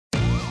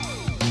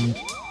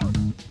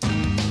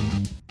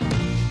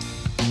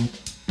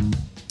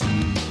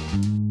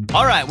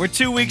All right, we're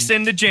 2 weeks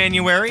into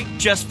January.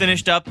 Just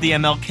finished up the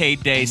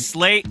MLK Day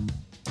slate.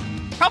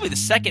 Probably the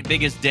second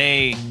biggest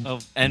day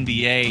of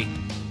NBA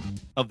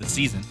of the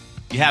season.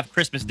 You have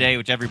Christmas Day,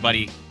 which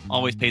everybody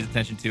always pays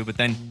attention to, but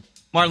then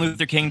Martin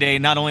Luther King Day,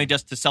 not only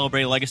just to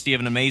celebrate a legacy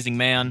of an amazing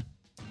man,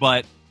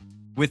 but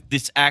with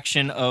this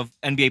action of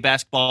NBA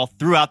basketball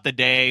throughout the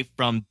day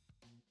from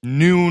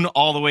noon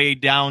all the way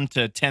down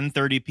to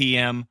 10:30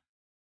 p.m.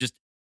 Just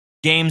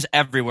games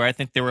everywhere. I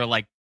think there were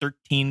like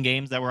 13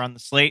 games that were on the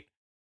slate.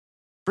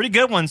 Pretty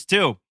good ones,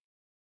 too.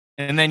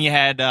 And then you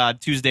had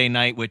Tuesday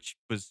night, which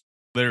was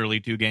literally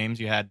 2 games.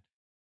 You had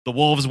the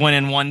Wolves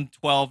winning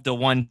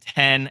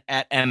 112-110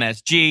 at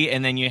MSG,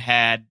 and then you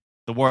had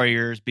the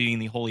Warriors beating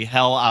the holy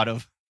hell out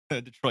of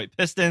the Detroit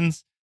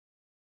Pistons.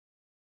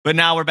 But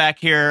now we're back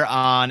here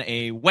on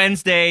a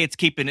Wednesday. It's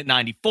Keeping It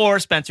 94.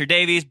 Spencer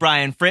Davies,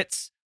 Brian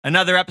Fritz.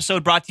 Another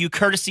episode brought to you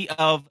courtesy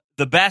of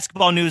the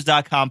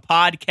BasketballNews.com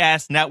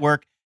podcast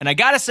network. And I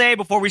got to say,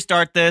 before we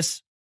start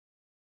this,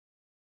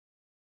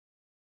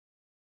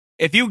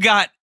 if you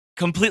got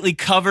completely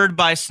covered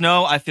by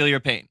snow, I feel your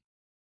pain.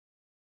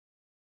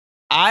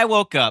 I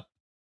woke up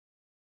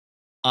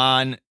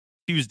on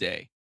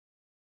Tuesday,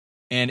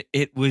 and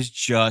it was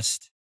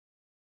just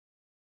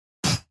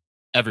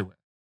everywhere.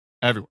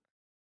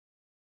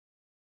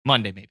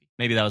 Monday, maybe.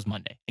 Maybe that was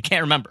Monday. I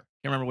can't remember.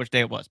 Which day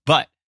it was.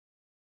 But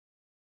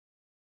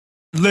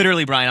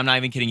literally, Brian, I'm not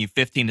even kidding you,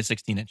 15 to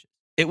 16 inches.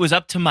 It was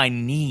up to my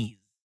knees.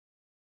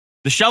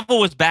 The shovel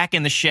was back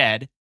in the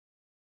shed.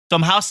 So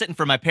I'm house sitting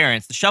for my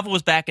parents. The shovel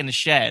was back in the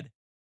shed.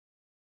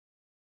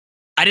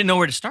 I didn't know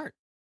where to start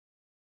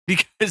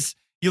because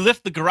you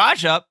lift the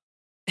garage up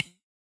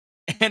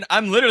and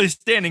I'm literally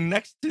standing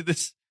next to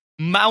this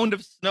mound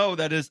of snow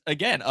that is,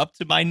 again, up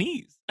to my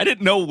knees. I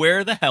didn't know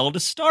where the hell to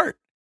start.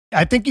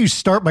 I think you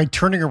start by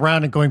turning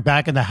around and going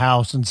back in the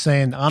house and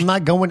saying, I'm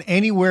not going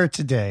anywhere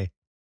today.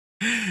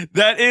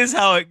 That is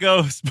how it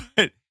goes.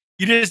 But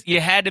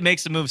you had to make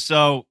some moves.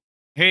 So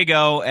here you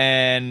go.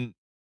 And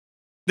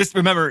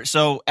remember,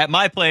 so at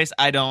my place,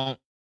 I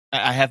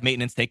have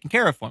maintenance taken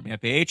care of for me. I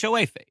pay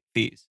HOA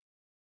fees.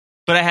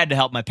 But I had to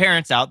help my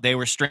parents out. They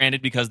were stranded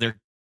because their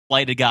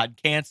flight had gotten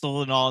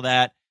canceled and all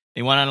that.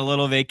 They went on a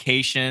little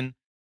vacation.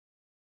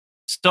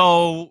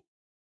 So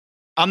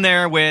I'm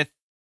there with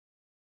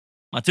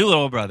my 2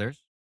 little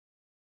brothers,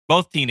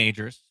 both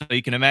teenagers. So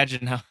you can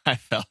imagine how I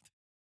felt.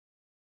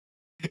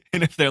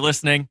 And if they're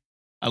listening,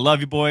 I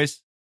love you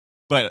boys,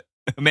 but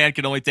a man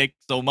can only take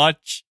so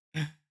much.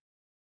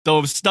 So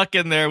I'm stuck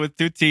in there with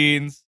 2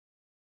 teens.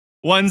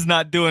 One's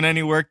not doing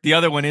any work. The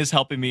other one is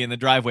helping me in the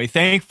driveway,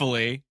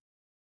 thankfully.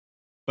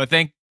 But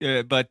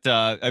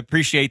I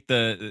appreciate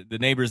the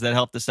neighbors that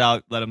helped us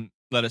out. Let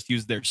us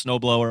use their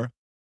snowblower.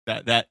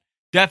 That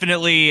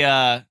definitely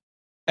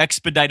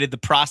expedited the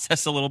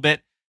process a little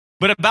bit.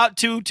 But about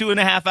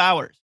 2.5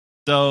 hours.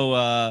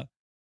 So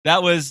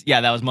that was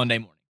Monday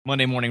morning.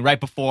 Monday morning, right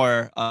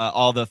before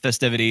all the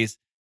festivities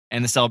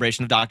and the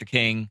celebration of Dr.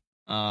 King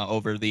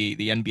over the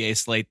NBA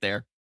slate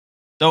there.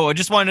 So I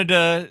just wanted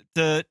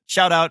to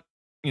shout out,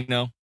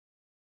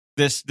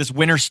 this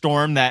winter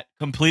storm that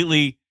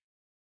completely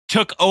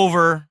took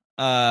over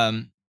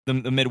the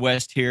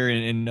Midwest here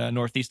in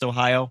Northeast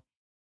Ohio.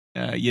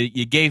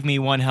 You gave me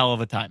one hell of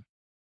a time.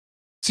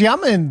 See,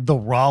 I'm in the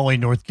Raleigh,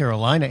 North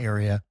Carolina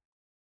area,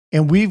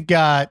 and we've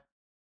got,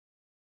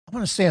 I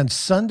want to say on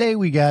Sunday,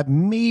 we got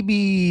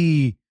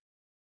maybe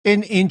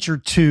an inch or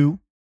 2.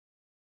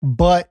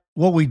 But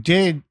what we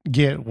did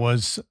get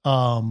was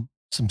some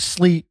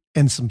sleet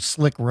and some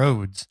slick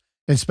roads,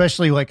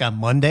 especially like on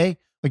Monday.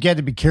 Like you had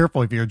to be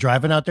careful if you're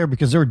driving out there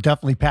because there were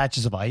definitely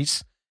patches of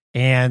ice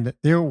and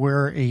there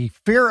were a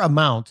fair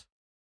amount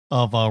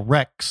of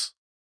wrecks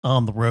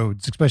on the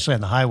roads, especially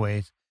on the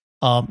highways.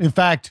 In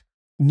fact,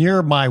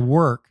 near my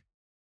work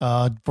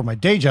for my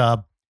day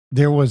job,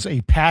 there was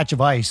a patch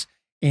of ice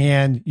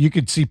and you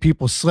could see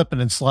people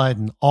slipping and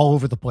sliding all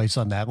over the place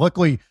on that.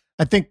 Luckily,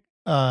 I think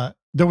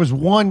there was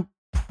one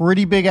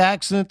pretty big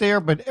accident there,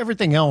 but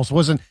everything else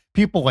wasn't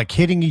people like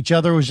hitting each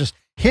other. It was just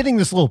hitting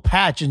this little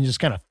patch and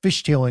just kind of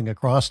fishtailing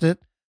across it.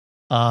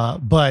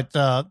 But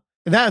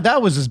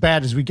that was as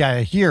bad as we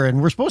got here. And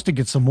we're supposed to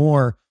get some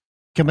more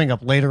coming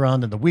up later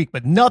on in the week,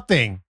 but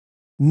nothing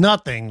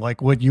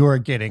like what you're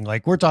getting.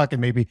 Like we're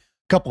talking maybe a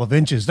couple of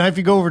inches. Now, if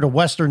you go over to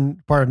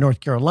western part of North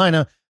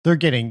Carolina, they're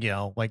getting,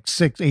 like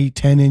 6, 8,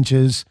 10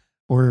 inches,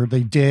 or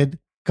they did a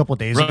couple of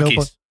days ago.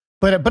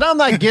 But I'm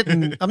not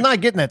getting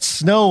that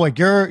snow like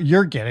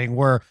you're getting,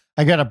 where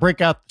I got to break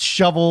out the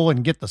shovel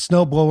and get the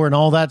snowblower and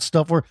all that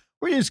stuff. We're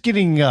just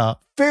getting a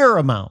fair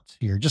amount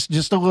here, just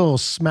a little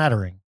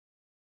smattering.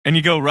 And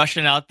you go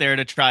rushing out there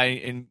to try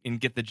and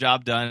get the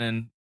job done,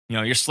 and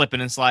you're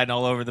slipping and sliding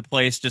all over the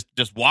place, just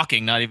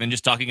walking, not even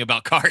just talking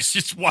about cars,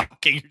 just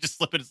walking. You're just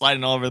slipping and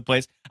sliding all over the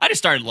place. I just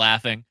started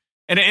laughing,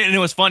 and it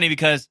was funny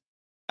because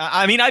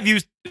I've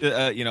used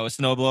a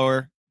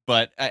snowblower,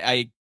 but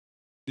I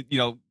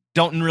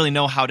don't really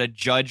know how to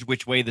judge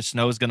which way the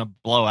snow is going to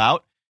blow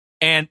out.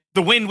 And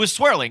the wind was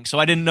swirling, so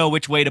I didn't know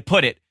which way to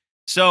put it.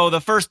 So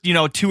the first,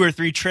 2 or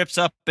 3 trips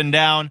up and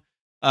down,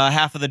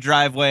 half of the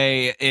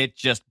driveway, it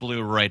just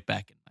blew right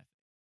back in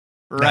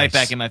Nice.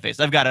 back in my face.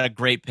 I've got a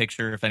great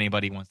picture if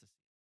anybody wants to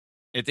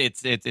see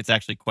it. It's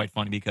actually quite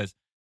funny because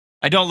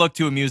I don't look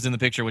too amused in the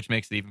picture, which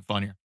makes it even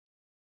funnier.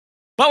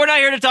 But we're not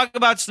here to talk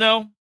about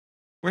snow.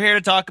 We're here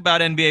to talk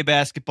about NBA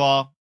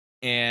basketball.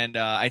 And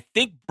I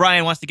think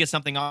Brian wants to get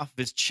something off of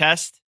his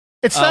chest.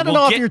 It's not an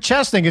off your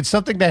chest thing. It's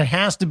something that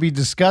has to be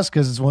discussed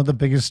because it's one of the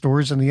biggest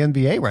stories in the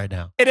NBA right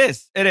now. It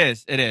is.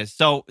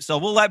 So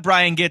we'll let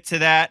Brian get to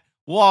that.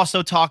 We'll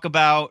also talk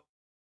about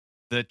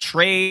the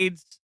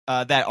trades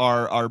that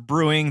are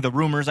brewing, the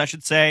rumors, I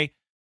should say.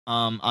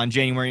 On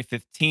January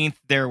 15th,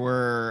 there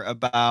were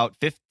about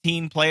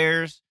 15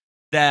 players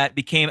that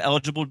became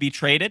eligible to be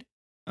traded.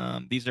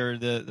 These are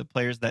the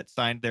players that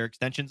signed their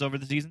extensions over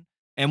the season.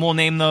 And we'll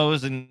name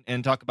those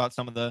and talk about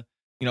some of the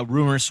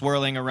rumors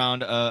swirling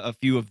around a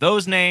few of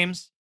those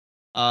names.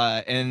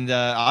 And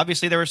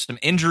obviously there were some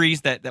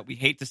injuries that we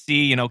hate to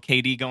see.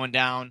 KD going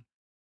down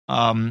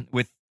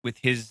with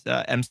his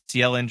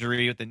MCL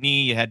injury with the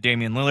knee. You had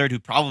Damian Lillard, who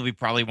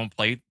probably won't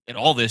play at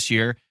all this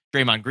year.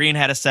 Draymond Green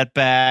had a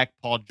setback.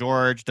 Paul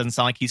George doesn't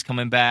sound like he's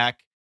coming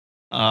back.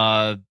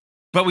 But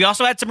we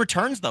also had some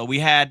returns, though. We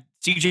had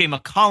CJ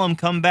McCollum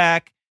come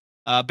back.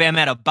 Bam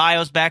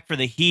Adebayo's back for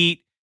the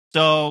Heat.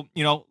 So,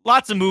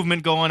 lots of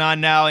movement going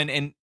on now.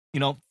 And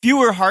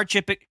fewer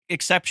hardship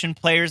exception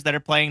players that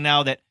are playing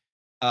now that,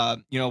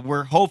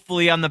 we're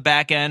hopefully on the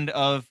back end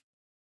of,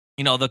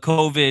 the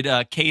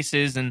COVID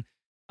cases and,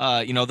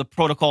 the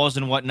protocols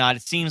and whatnot.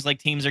 It seems like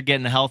teams are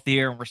getting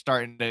healthier and we're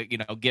starting to,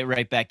 get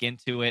right back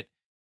into it.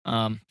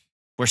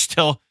 We're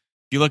still,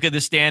 if you look at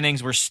the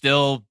standings, we're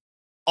still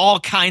all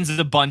kinds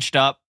of bunched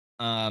up,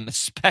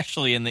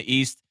 especially in the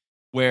East,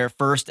 where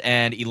 1st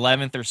and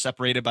 11th are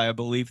separated by, I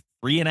believe,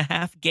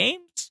 3.5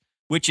 games,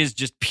 which is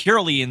just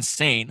purely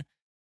insane.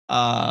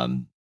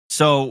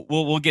 So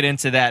we'll get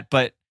into that.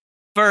 But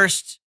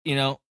first,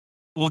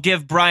 we'll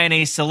give Brian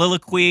a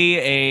soliloquy,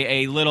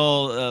 a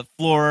little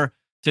floor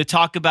to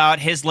talk about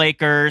his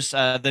Lakers.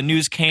 The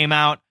news came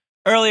out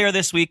earlier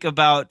this week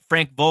about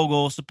Frank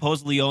Vogel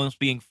supposedly almost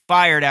being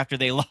fired after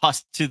they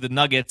lost to the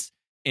Nuggets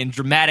in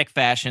dramatic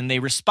fashion. They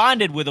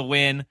responded with a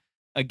win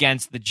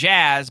against the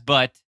Jazz,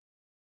 but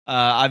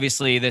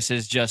obviously this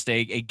is just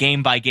a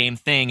game-by-game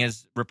thing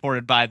as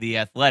reported by The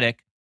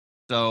Athletic.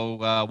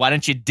 So why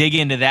don't you dig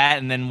into that,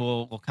 and then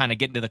we'll kind of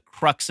get into the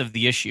crux of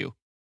the issue.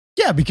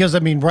 Yeah, because,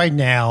 right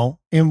now,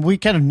 and we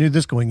kind of knew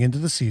this going into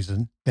the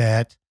season,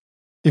 that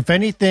if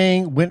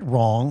anything went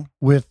wrong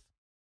with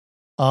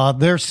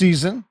their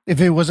season,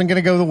 if it wasn't going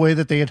to go the way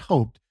that they had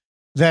hoped,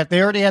 that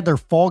they already had their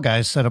fall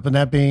guys set up, and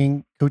that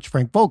being Coach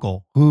Frank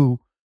Vogel,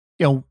 who,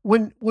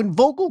 when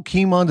Vogel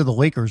came onto the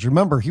Lakers,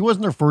 remember, he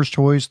wasn't their first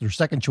choice, their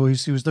second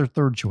choice, he was their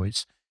third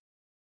choice.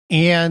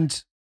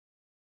 And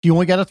he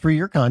only got a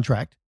 3-year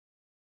contract,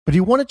 but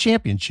he won a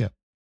championship.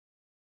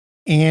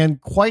 And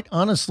quite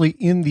honestly,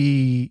 in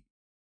the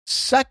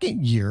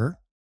second year,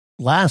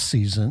 last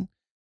season,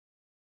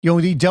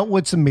 he dealt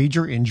with some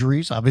major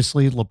injuries.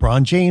 Obviously,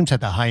 LeBron James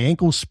had the high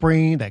ankle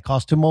sprain that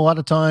cost him a lot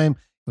of time.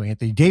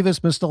 Anthony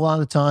Davis missed a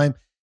lot of time.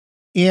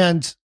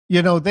 And,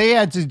 they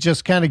had to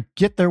just kind of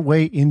get their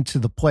way into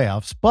the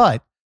playoffs.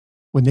 But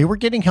when they were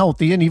getting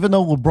healthy, and even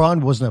though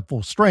LeBron wasn't at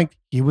full strength,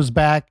 he was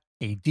back,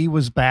 AD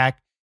was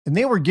back, and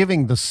they were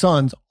giving the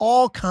Suns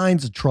all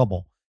kinds of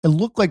trouble. It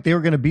looked like they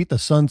were going to beat the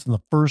Suns in the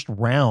first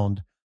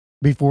round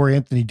before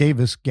Anthony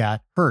Davis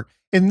got hurt.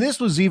 And this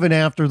was even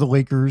after the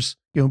Lakers,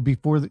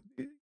 before the,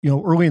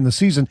 early in the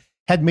season,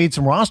 had made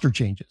some roster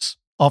changes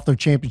off their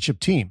championship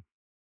team.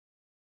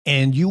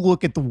 And you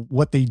look at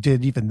what they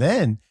did even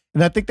then,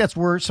 and I think that's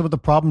where some of the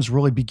problems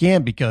really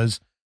began, because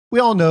we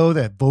all know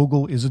that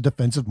Vogel is a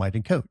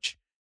defensive-minded coach.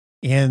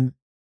 And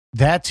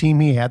that team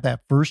he had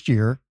that first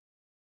year,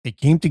 they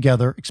came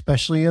together,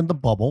 especially in the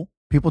bubble.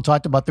 People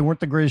talked about they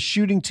weren't the greatest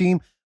shooting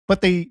team, but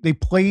they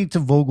played to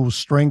Vogel's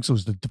strengths. It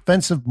was the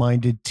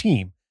defensive-minded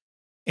team.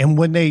 And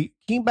when they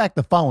came back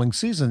the following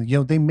season,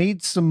 they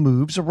made some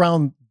moves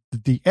around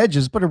the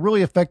edges, but it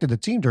really affected the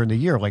team during the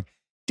year. Like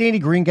Danny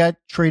Green got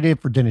traded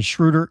for Dennis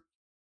Schroeder.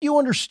 You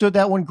understood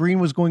that when Green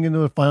was going into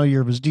the final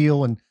year of his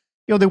deal, and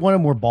they wanted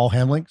more ball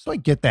handling, so I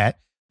get that.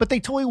 But they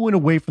totally went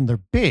away from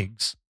their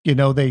bigs. They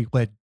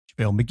let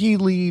JaVale McGee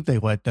leave, they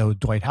let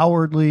Dwight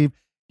Howard leave,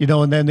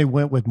 and then they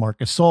went with Marc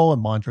Gasol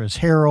and Montrezl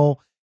Harrell.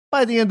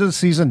 By the end of the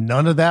season,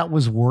 none of that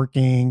was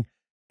working,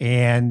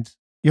 and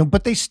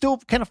but they still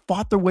kind of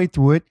fought their way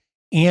through it.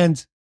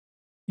 And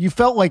you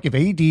felt like if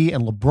AD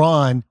and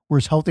LeBron were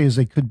as healthy as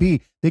they could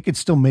be, they could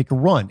still make a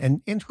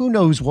run. And who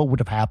knows what would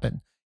have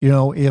happened,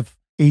 if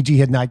AD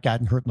had not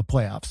gotten hurt in the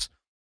playoffs.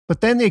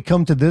 But then they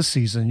come to this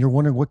season, you're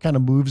wondering what kind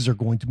of moves they're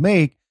going to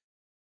make.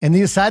 And they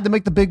decide to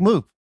make the big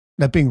move,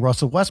 that being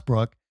Russell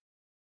Westbrook.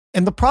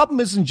 And the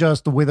problem isn't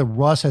just the way that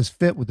Russ has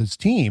fit with his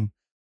team.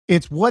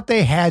 It's what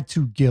they had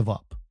to give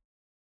up.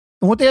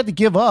 And what they had to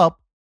give up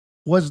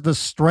was the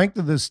strength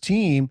of this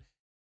team,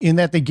 in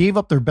that they gave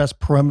up their best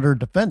perimeter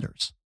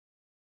defenders.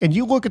 And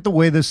you look at the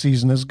way this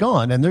season has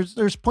gone, and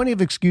there's plenty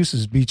of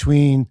excuses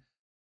between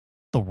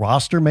the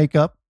roster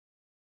makeup,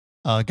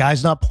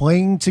 Guys not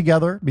playing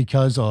together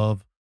because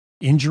of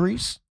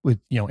injuries. With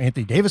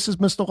Anthony Davis has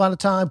missed a lot of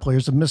time.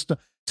 Players have missed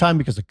time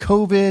because of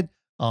COVID.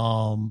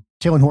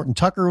 Taylor Horton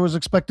Tucker was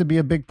expected to be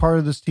a big part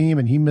of this team,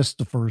 and he missed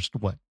the first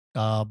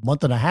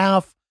month and a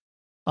half.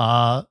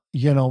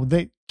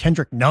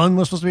 Kendrick Nunn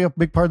was supposed to be a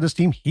big part of this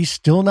team. He's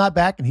still not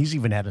back, and he's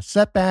even had a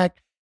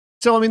setback.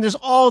 So, I mean, there's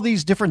all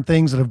these different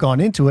things that have gone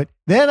into it.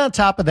 Then on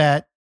top of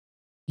that,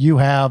 you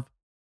have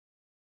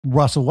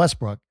Russell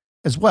Westbrook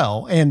as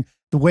well, and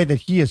the way that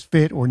he is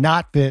fit or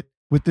not fit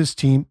with this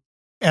team,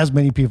 as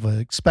many people had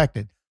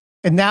expected.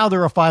 And now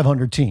they're a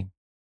 500 team,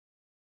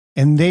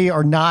 and they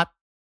are not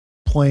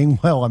playing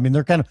well. I mean,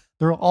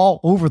 they're all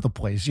over the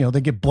place.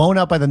 They get blown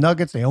out by the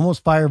Nuggets. They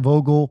almost fire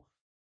Vogel.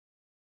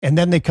 And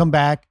then they come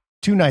back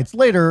 2 nights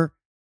later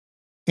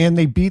and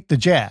they beat the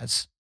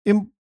Jazz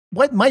in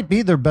what might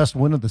be their best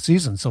win of the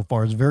season so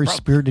far. It's a very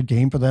spirited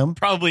game for them.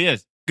 Probably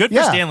is. Good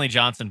for Stanley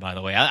Johnson, by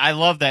the way. I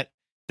love that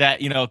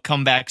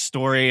comeback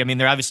story. I mean,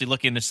 they're obviously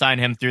looking to sign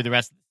him through the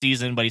rest of the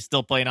season, but he's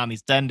still playing on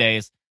these 10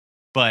 days.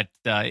 But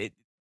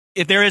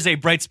if there is a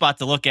bright spot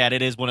to look at,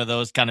 it is one of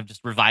those kind of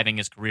just reviving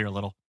his career a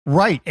little.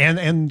 Right.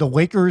 And the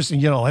Lakers,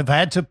 have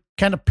had to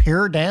kind of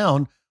pare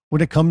down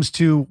when it comes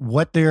to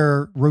what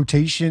their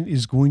rotation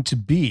is going to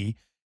be.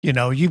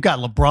 You've got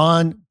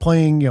LeBron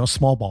playing,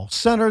 small ball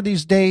center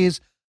these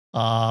days.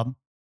 Kent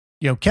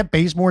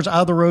Bazemore's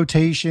out of the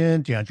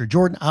rotation. DeAndre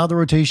Jordan out of the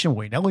rotation.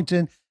 Wayne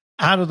Ellington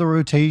out of the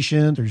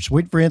rotation. They're just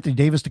waiting for Anthony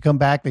Davis to come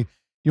back. They,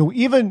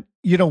 even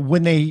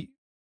when they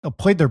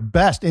played their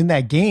best in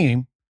that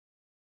game,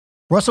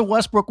 Russell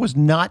Westbrook was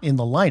not in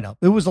the lineup.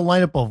 It was a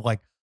lineup of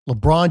like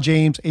LeBron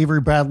James,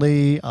 Avery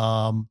Bradley,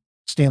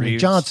 Stanley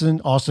Johnson,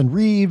 Austin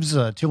Reeves,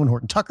 Taylor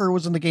Horton Tucker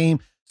was in the game.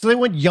 So they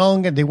went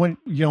young and they went,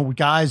 with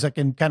guys that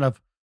can kind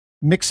of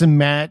mix and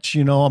match,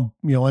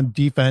 on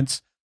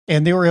defense.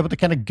 And they were able to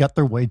kind of gut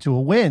their way to a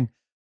win.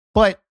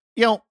 But,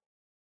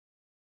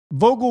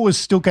 Vogel was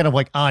still kind of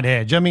like on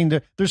edge. I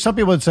mean, there's some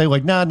people that say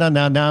like, now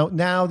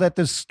that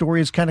this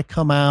story has kind of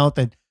come out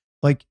that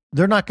like,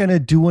 they're not going to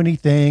do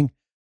anything.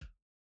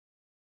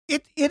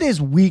 It is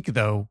weak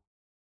though,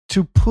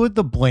 to put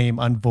the blame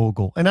on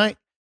Vogel. And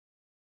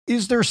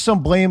is there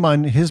some blame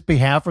on his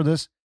behalf for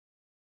this?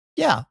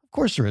 Yeah, of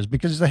course there is,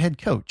 because he's the head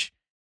coach.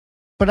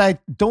 But I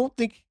don't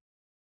think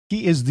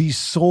he is the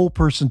sole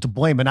person to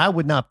blame, and I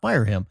would not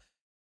fire him.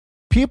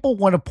 People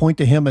want to point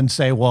to him and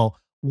say, well,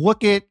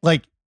 look at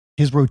like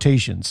his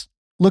rotations.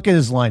 Look at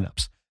his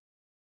lineups.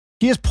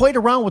 He has played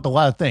around with a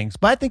lot of things,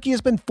 but I think he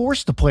has been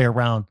forced to play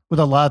around with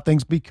a lot of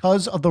things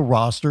because of the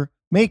roster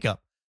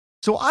makeup.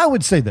 So I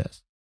would say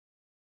this.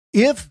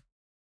 If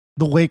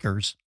the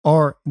Lakers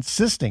are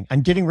insisting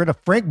on getting rid of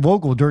Frank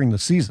Vogel during the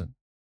season,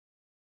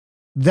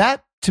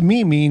 that to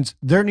me means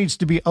there needs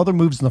to be other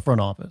moves in the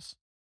front office.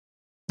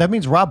 That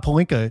means Rob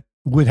Pelinka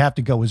would have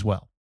to go as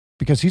well,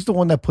 because he's the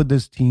one that put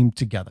this team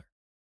together.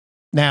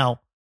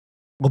 Now,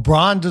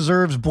 LeBron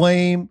deserves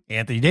blame.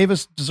 Anthony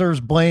Davis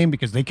deserves blame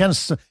because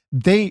LeBron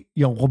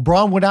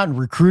went out and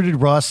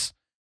recruited Russ,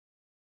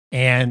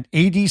 and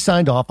AD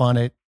signed off on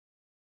it.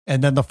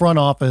 And then the front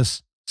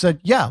office said,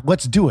 yeah,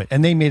 let's do it.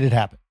 And they made it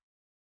happen.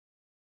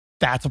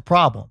 That's a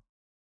problem.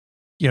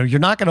 You're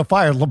not going to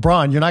fire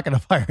LeBron. You're not going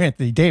to fire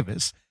Anthony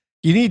Davis.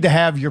 You need to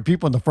have your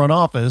people in the front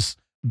office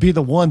be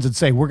the ones that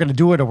say, we're going to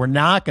do it or we're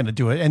not going to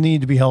do it, and they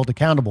need to be held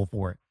accountable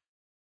for it.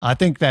 I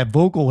think that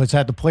Vogel has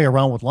had to play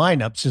around with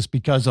lineups just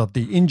because of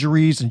the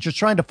injuries and just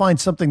trying to find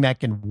something that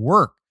can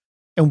work.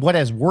 And what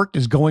has worked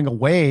is going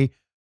away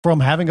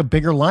from having a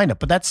bigger lineup.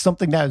 But that's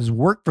something that has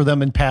worked for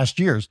them in past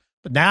years.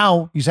 But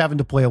now he's having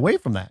to play away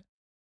from that.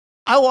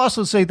 I will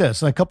also say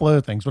this and a couple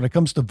other things. When it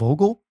comes to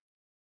Vogel,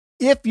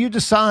 if you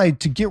decide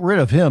to get rid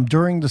of him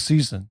during the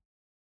season,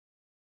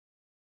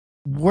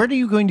 what are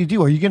you going to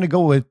do? Are you going to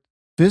go with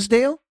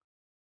Fizdale,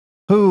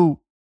 who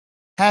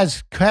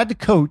has had to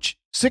coach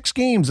 6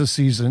 games this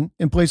season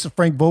in place of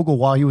Frank Vogel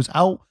while he was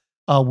out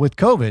with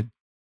COVID,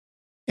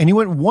 and he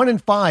went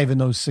 1-5 in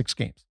those 6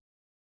 games?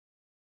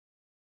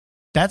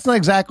 That's not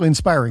exactly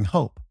inspiring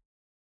hope.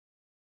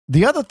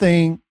 The other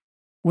thing,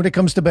 when it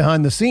comes to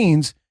behind the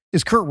scenes,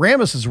 is Kurt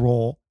Rambis's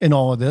role in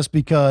all of this,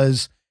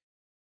 because,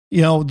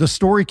 the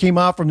story came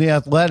out from The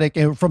Athletic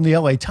and from the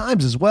LA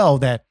Times as well,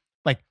 that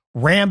like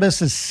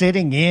Rambis is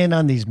sitting in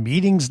on these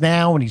meetings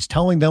now and he's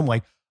telling them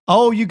like,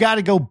 oh, you got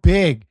to go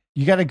big.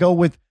 You got to go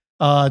with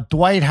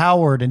Dwight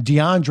Howard and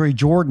DeAndre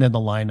Jordan in the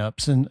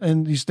lineups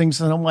and these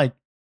things. And I'm like,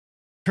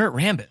 Kurt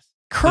Rambis.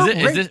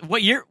 Is this,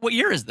 what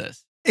year is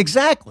this?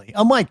 Exactly.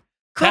 I'm like,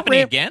 Kurt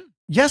happening again?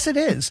 Yes, it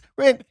is.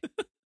 It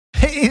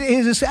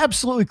is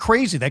absolutely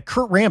crazy that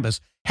Kurt Rambis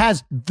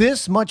has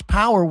this much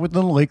power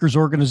within the Lakers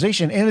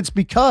organization, and it's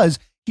because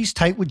he's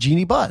tight with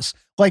Jeannie Buss.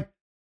 Like,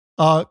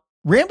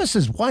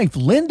 Rambis's wife,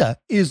 Linda,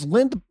 is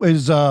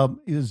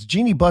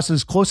Jeannie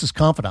Buss's closest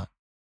confidant.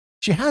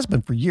 She has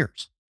been for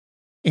years,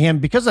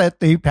 and because of that,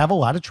 they have a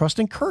lot of trust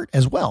in Kurt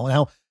as well.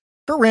 Now,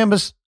 Kurt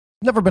Rambis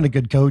never been a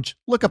good coach.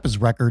 Look up his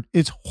record;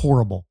 it's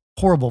horrible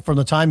from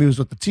the time he was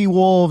with the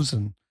T-Wolves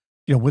and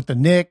with the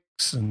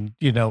Knicks and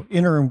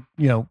interim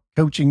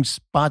coaching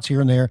spots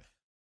here and there.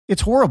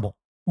 It's horrible.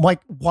 I'm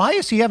like, why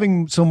is he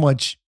having so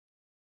much,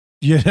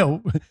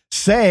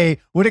 say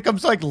when it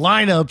comes to like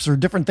lineups or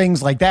different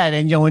things like that?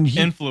 And, and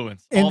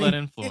influence, that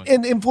influence.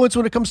 And influence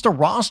when it comes to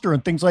roster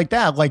and things like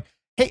that. Like,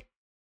 hey,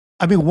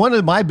 I mean, one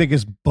of my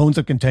biggest bones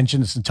of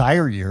contention this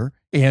entire year,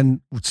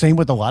 and same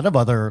with a lot of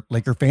other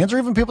Laker fans or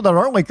even people that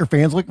aren't Laker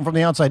fans looking from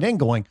the outside in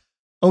going,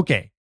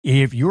 okay,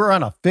 if you were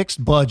on a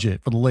fixed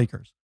budget for the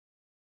Lakers,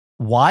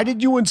 why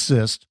did you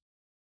insist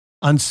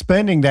on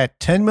spending that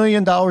 $10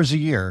 million a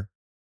year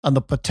on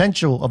the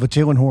potential of a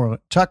Talen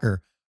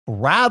Horton-Tucker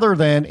rather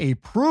than a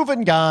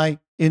proven guy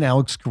in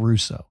Alex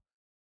Caruso,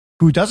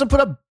 who doesn't put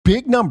up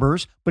big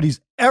numbers, but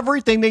he's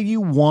everything that you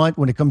want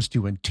when it comes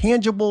to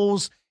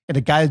intangibles, and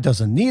a guy that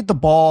doesn't need the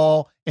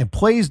ball and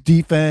plays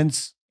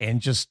defense and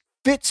just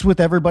fits with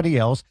everybody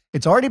else.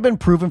 It's already been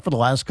proven for the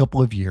last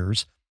couple of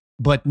years,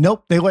 but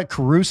nope, they let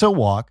Caruso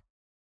walk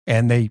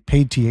and they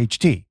paid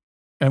THT. And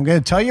I'm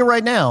going to tell you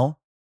right now,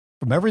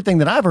 from everything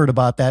that I've heard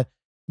about that,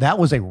 that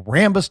was a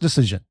Rambis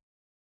decision.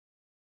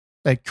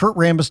 That Kurt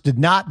Rambis did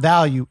not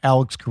value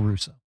Alex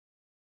Caruso.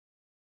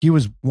 He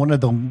was one of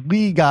the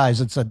lead guys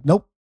that said,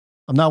 nope,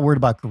 I'm not worried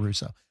about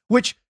Caruso,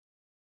 which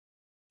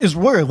is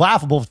really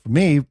laughable for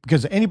me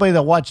because anybody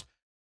that watched,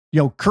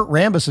 Kurt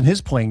Rambis in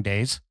his playing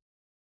days,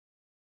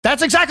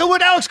 that's exactly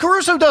what Alex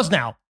Caruso does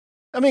now.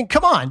 I mean,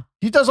 come on.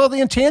 He does all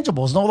the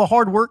intangibles and all the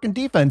hard work and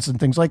defense and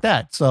things like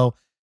that. So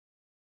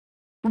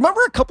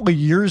remember a couple of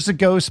years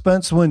ago,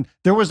 Spence, when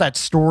there was that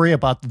story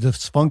about the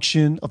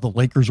dysfunction of the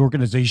Lakers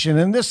organization,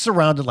 and this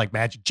surrounded like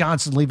Magic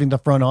Johnson leaving the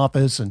front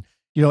office, and,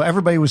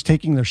 everybody was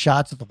taking their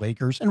shots at the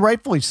Lakers, and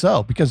rightfully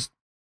so, because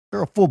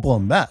they're a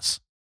full-blown mess.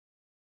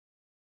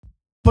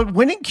 But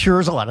winning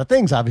cures a lot of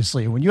things,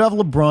 obviously. When you have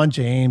LeBron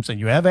James and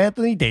you have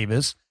Anthony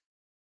Davis,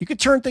 you could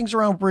turn things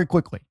around very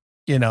quickly,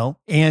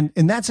 and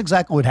that's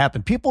exactly what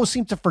happened. People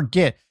seem to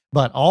forget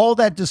about all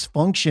that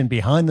dysfunction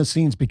behind the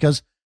scenes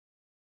because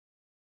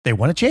they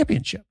won a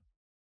championship.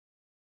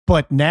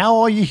 But now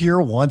all you hear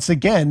once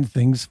again,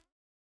 things,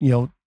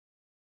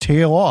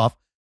 tail off,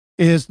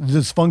 is the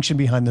dysfunction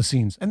behind the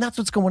scenes. And that's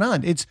what's going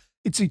on. It's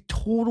a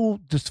total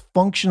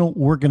dysfunctional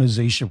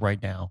organization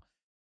right now.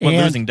 What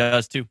losing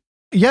does too.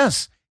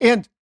 Yes.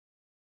 And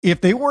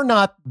if they were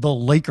not the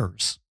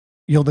Lakers,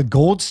 the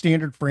gold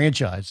standard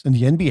franchise in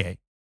the NBA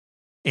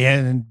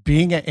and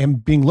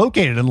being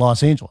located in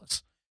Los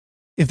Angeles,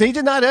 if they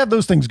did not have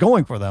those things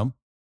going for them,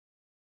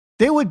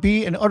 they would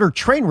be an utter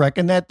train wreck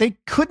in that they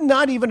could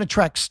not even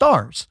attract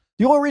stars.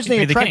 The only reason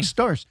they attract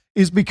stars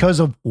is because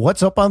of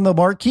what's up on the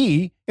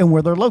marquee and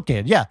where they're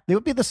located. Yeah, they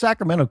would be the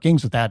Sacramento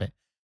Kings without it.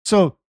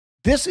 So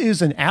this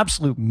is an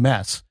absolute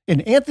mess.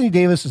 And Anthony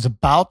Davis is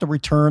about to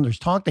return. There's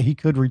talk that he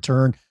could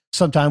return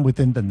sometime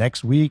within the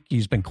next week.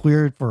 He's been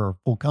cleared for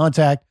full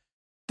contact.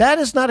 That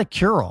is not a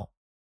cure-all.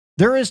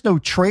 There is no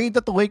trade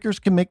that the Lakers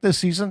can make this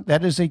season.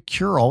 That is a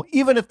cure-all.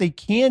 Even if they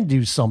can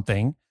do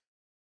something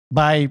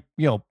by,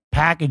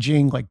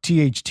 packaging like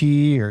THT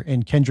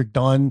and Kendrick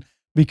Nunn,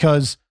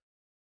 because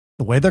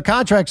the way their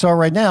contracts are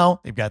right now,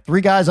 they've got 3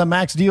 guys on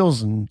max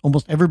deals and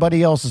almost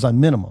everybody else is on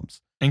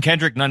minimums. And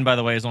Kendrick Nunn, by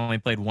the way, has only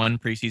played 1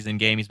 preseason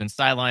game. He's been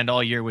sidelined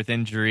all year with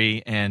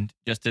injury. And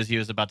just as he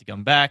was about to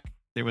come back,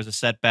 there was a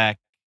setback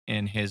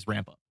in his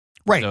ramp up.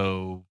 Right.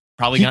 So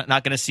probably not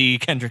going to see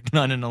Kendrick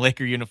Nunn in a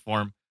Laker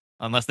uniform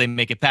unless they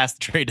make it past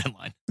the trade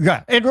deadline.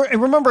 Yeah. And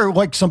remember,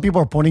 like some people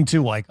are pointing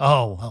to like,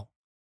 oh, well,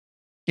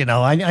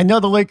 I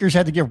know the Lakers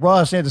had to get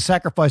Russ, they had to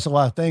sacrifice a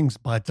lot of things,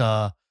 but,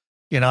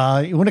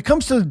 when it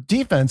comes to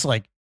defense,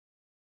 like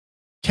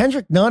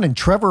Kendrick Nunn and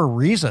Trevor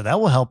Ariza, that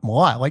will help them a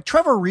lot. Like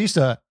Trevor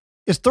Ariza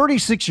is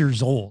 36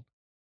 years old,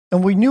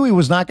 and we knew he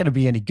was not going to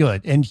be any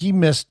good, and he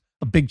missed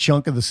a big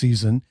chunk of the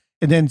season.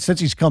 And then since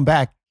he's come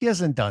back, he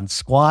hasn't done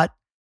squat.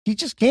 He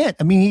just can't.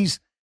 I mean,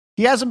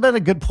 he hasn't been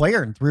a good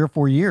player in 3 or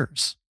 4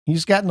 years.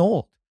 He's gotten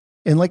old.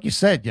 And like you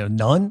said,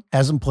 Nunn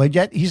hasn't played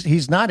yet.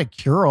 He's not a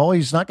cure-all.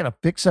 He's not going to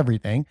fix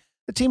everything.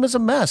 The team is a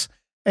mess.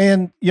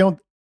 And,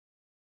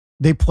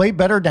 they play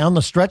better down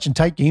the stretch in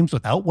tight games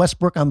without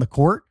Westbrook on the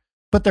court.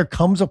 But there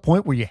comes a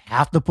point where you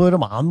have to put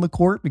him on the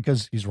court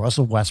because he's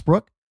Russell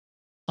Westbrook.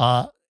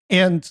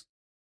 And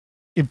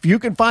if you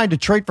can find a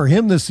trade for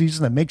him this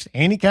season that makes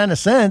any kind of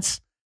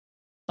sense,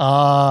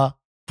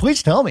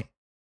 please tell me.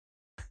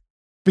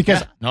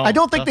 Because I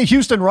don't think the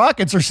Houston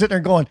Rockets are sitting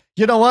there going,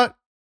 you know what?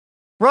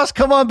 Russ,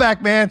 come on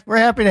back, man. We're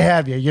happy to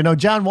have you.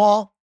 John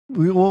Wall,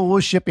 we'll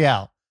ship you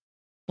out.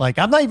 Like,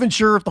 I'm not even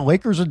sure if the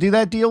Lakers would do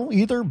that deal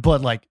either,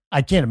 but like,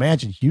 I can't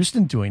imagine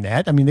Houston doing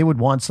that. I mean, they would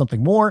want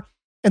something more.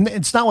 And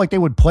it's not like they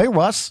would play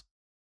Russ.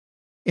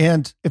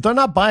 And if they're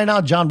not buying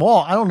out John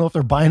Wall, I don't know if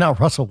they're buying out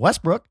Russell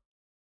Westbrook.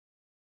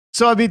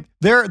 So, I mean,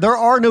 there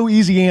are no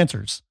easy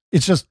answers.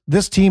 It's just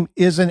this team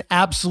is an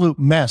absolute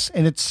mess.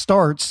 And it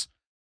starts,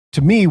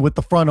 to me, with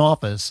the front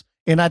office.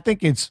 And I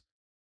think it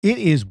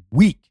is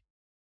weak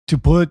to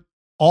put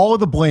all of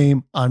the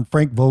blame on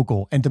Frank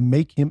Vogel and to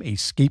make him a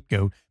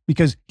scapegoat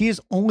because he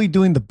is only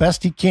doing the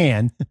best he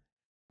can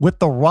with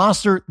the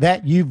roster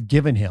that you've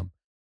given him.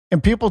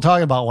 And people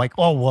talking about like,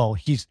 oh, well,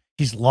 he's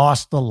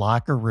lost the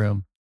locker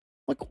room.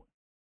 Like,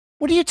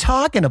 What are you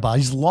talking about?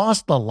 He's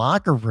lost the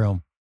locker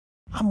room.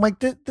 I'm like,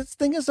 this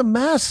thing is a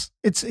mess.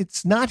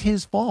 It's not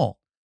his fault.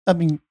 I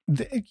mean,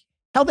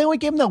 hell, they only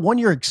gave him that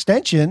 1-year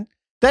extension.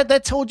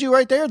 That told you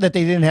right there that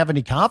they didn't have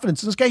any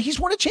confidence in this guy. He's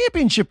won a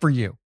championship for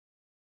you.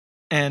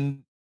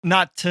 And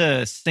not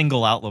to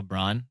single out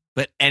LeBron,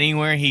 but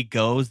anywhere he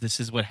goes,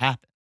 this is what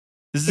happens.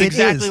 This is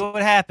exactly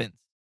what happens.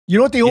 You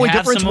know what the only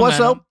difference was,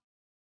 though?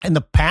 In the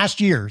past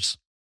years,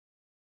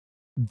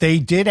 they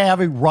did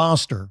have a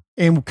roster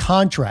and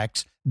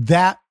contracts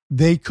that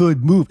they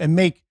could move and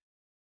make,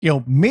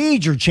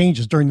 major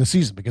changes during the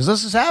season, because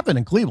this has happened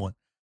in Cleveland.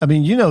 I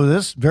mean, you know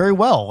this very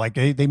well. Like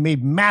they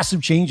made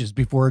massive changes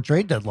before a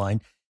trade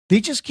deadline.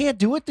 They just can't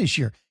do it this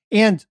year.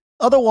 And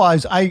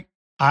otherwise,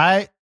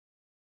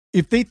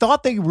 if they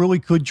thought they really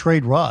could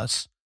trade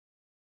Russ,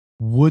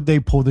 would they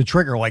pull the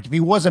trigger? Like if he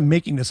wasn't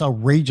making this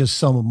outrageous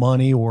sum of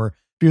money, or if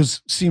he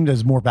was seemed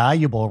as more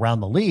valuable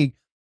around the league,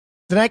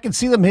 then I can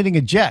see them hitting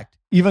eject,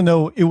 even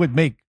though it would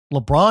make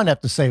LeBron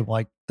have to say,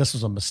 like, this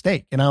was a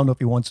mistake. And I don't know if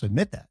he wants to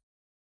admit that.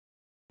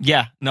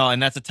 Yeah, no,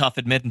 and that's a tough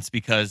admittance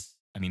because,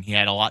 I mean, he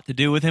had a lot to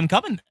do with him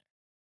coming there.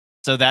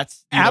 So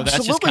that's, absolutely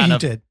that's just kind he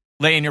of did.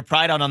 Laying your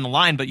pride out on the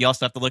line, but you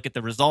also have to look at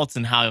the results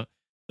and how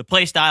the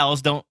play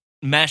styles don't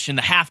mesh in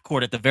the half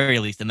court at the very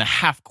least. In the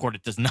half court,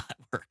 it does not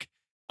work.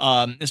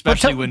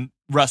 Especially when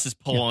Russ is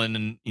pulling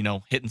and,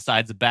 hitting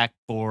sides of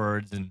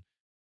backboards and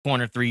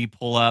corner three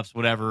pull-ups,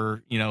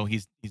 whatever,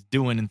 he's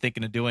doing and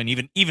thinking of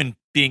doing. Even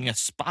being a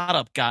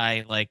spot-up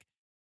guy, like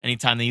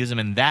anytime they use him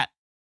in that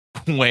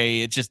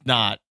way, it's just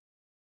not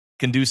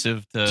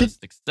conducive to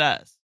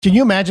success. Can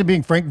you imagine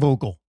being Frank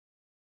Vogel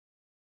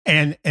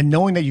and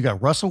knowing that you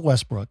got Russell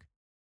Westbrook,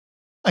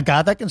 a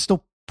guy that can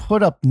still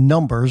put up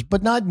numbers,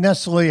 but not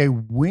necessarily a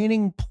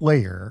winning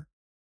player,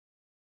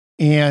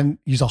 and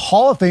he's a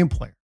Hall of Fame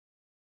player,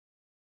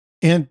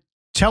 and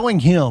telling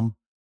him,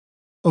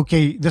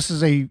 okay, this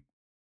is a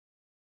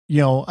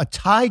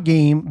tie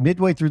game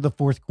midway through the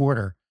fourth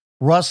quarter.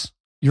 Russ,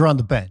 you're on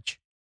the bench.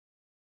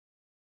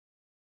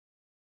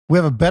 We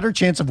have a better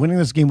chance of winning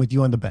this game with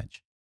you on the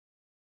bench.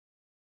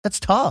 That's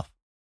tough.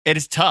 It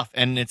is tough,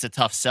 and it's a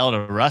tough sell to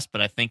Russ,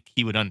 but I think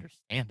he would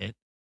understand it.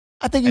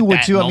 I think he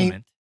would too.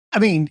 Moment. I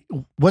mean,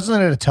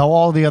 wasn't it a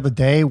tell-all the other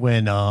day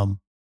when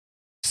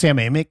Sam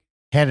Amick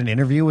had an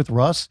interview with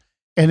Russ,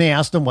 and they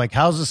asked him, like,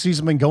 how's the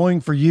season been going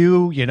for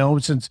you,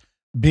 since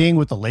being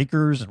with the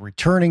Lakers and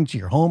returning to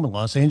your home in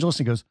Los Angeles?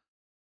 He goes,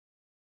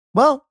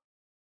 well,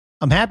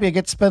 I'm happy I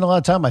get to spend a lot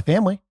of time with my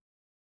family.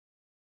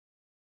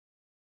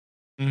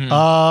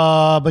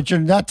 Mm-hmm. But you're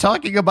not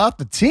talking about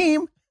the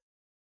team.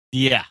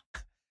 Yeah.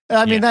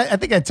 I mean, I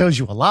think that tells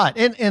you a lot.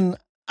 And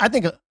I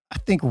think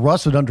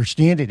Russ would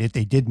understand it if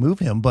they did move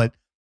him, but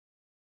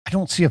I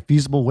don't see a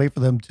feasible way for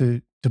them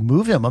to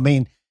move him. I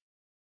mean,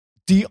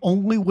 the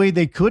only way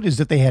they could is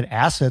that they had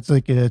assets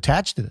they could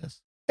attach to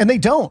this. And they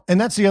don't. And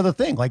that's the other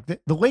thing. Like the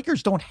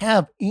Lakers don't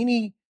have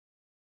any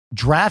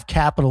draft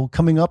capital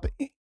coming up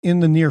in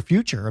the near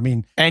future. I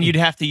mean, and you'd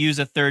have to use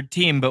a third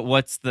team, but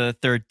what's the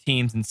third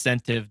team's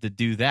incentive to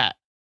do that?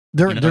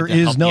 There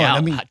is none.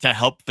 I mean, to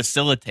help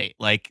facilitate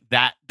like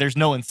that, there's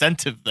no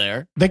incentive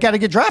there. They got to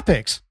get draft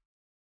picks.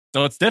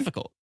 So it's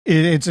difficult.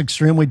 It's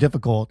extremely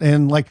difficult.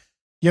 And like,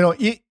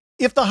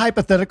 if the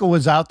hypothetical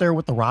was out there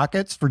with the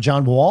Rockets for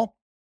John Wall,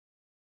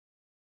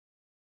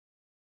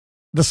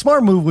 the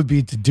smart move would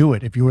be to do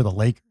it if you were the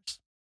Lakers.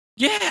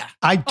 Yeah.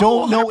 I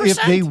don't know if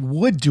they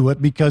would do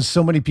it because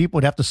so many people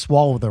would have to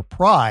swallow their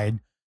pride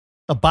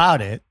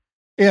about it.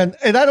 And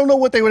I don't know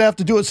what they would have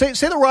to do. Say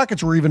the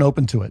Rockets were even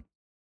open to it.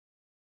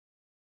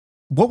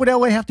 What would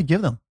LA have to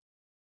give them?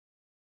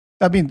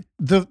 I mean,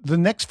 the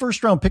next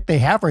first round pick they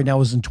have right now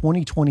is in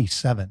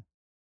 2027.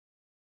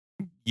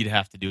 You'd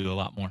have to do a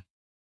lot more.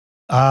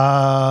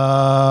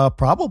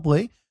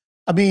 Probably.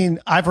 I mean,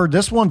 I've heard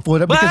this one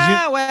floated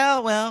because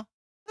well.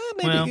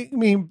 Maybe. Well, I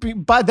mean,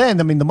 by then,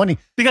 the money,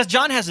 because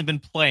John hasn't been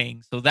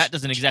playing, so that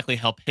doesn't exactly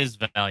help his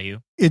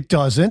value. It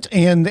doesn't,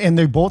 and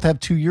they both have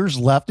 2 years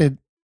left at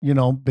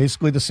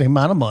basically the same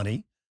amount of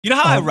money. You know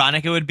how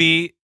ironic it would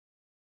be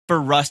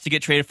for Russ to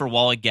get traded for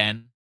Wall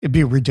again? It'd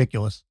be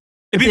ridiculous.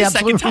 It'd be the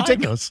second time.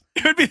 Ridiculous.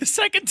 It would be the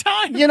second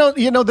time.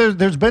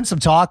 There's been some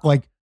talk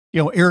like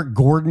Eric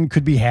Gordon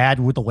could be had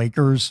with the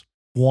Lakers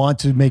want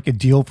to make a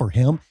deal for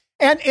him,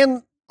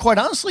 and quite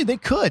honestly, they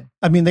could.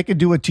 I mean, they could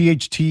do a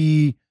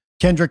THT.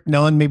 Kendrick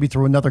Nunn, maybe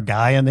throw another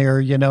guy in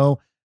there,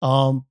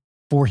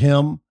 for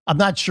him. I'm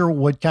not sure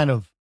what kind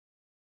of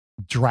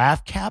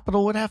draft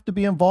capital would have to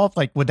be involved.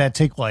 Like, would that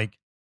take like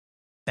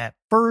that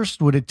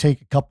first? Would it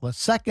take a couple of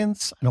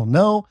seconds? I don't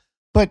know.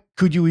 But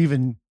could you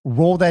even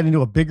roll that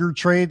into a bigger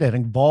trade that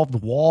involved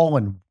Wall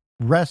and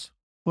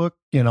Westbrook?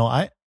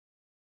 I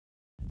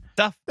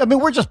mean,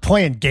 we're just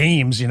playing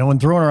games, and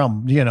throwing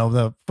around,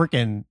 the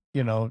freaking,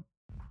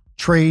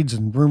 trades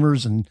and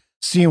rumors and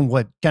seeing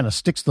what kind of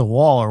sticks to the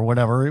wall or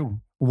whatever,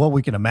 what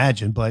we can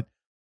imagine. But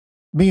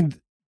I mean,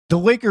 the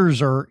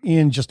Lakers are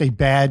in just a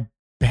bad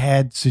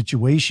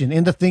situation.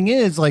 And the thing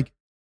is, like,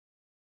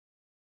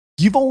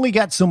 you've only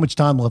got so much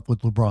time left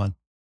with LeBron.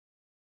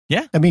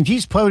 Yeah. I mean,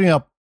 he's putting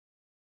up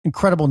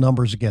incredible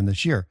numbers again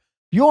this year.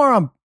 You are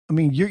on, I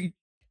mean,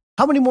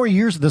 how many more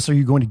years of this are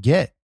you going to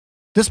get?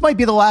 This might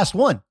be the last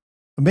one.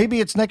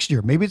 Maybe it's next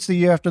year. Maybe it's the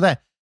year after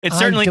that. It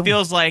certainly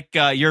feels like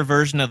your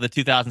version of the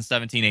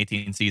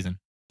 2017-18 season.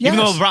 Yes.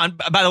 Even though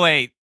LeBron, by the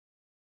way,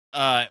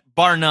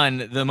 bar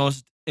none, the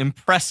most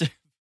impressive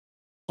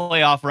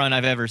playoff run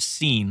I've ever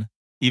seen,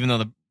 even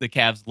though the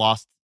Cavs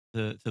lost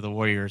to the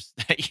Warriors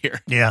that year.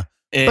 Yeah.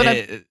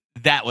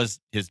 That was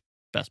his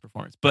best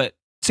performance. But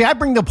see, I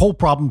bring the whole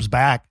problems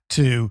back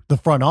to the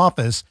front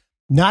office,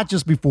 not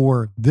just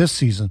before this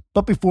season,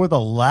 but before the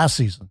last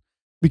season.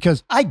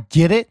 Because I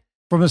get it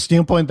from a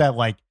standpoint that,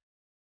 like,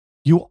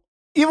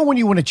 even when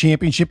you win a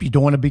championship, you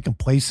don't want to be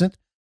complacent.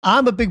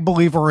 I'm a big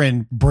believer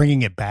in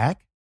bringing it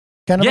back,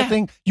 kind of a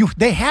thing.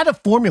 They had a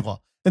formula,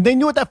 and they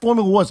knew what that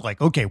formula was.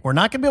 Like, okay, we're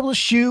not going to be able to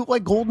shoot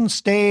like Golden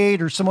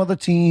State or some other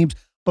teams,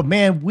 but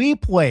man, we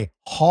play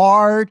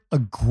hard,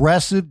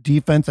 aggressive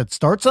defense that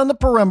starts on the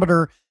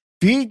perimeter,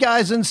 feed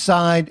guys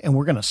inside, and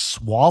we're going to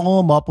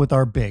swallow them up with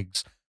our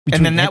bigs.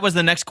 And then that was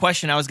the next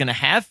question I was going to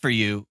have for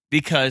you,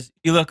 because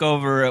you look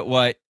over at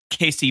what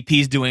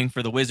KCP's doing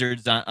for the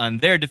Wizards on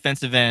their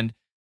defensive end.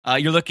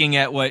 You're looking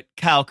at what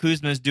Kyle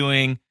Kuzma's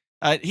doing.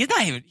 He's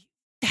not even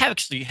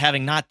actually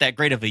having not that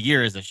great of a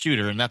year as a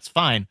shooter, and that's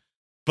fine.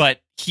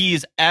 But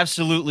he's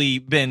absolutely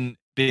been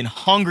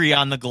hungry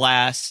on the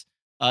glass,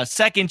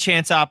 second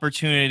chance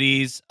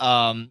opportunities,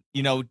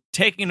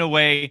 taking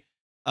away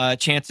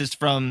chances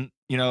from,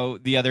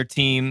 the other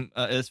team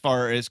as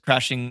far as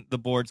crashing the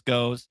boards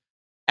goes.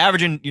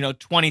 Averaging,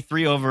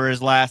 23 over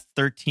his last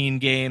 13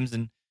 games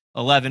and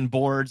 11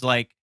 boards.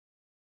 Like,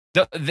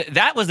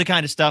 that was the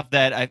kind of stuff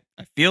that I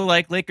feel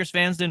like Lakers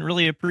fans didn't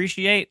really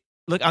appreciate.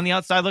 Look on the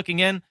outside looking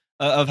in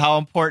of how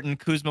important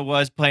Kuzma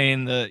was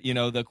playing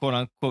the quote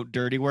unquote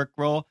dirty work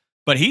role.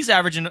 But he's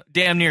averaging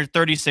damn near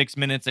 36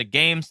 minutes a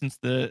game since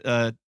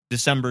the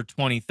December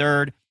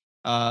 23rd.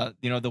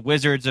 The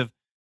Wizards have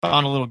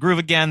found a little groove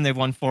again. They've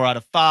won 4 out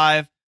of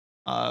 5.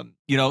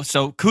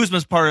 So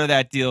Kuzma's part of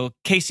that deal.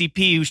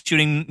 KCP, who's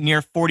shooting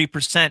near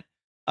 40%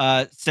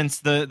 since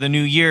the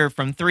new year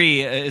from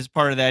 3, is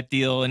part of that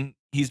deal, and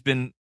he's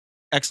been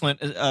excellent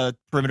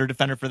perimeter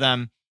defender for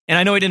them. And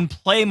I know he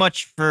didn't play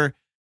much for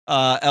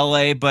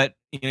LA, but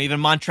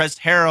even Montrezl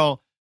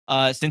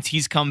Harrell, since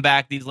he's come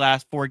back these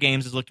last 4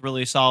 games, has looked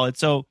really solid.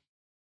 So,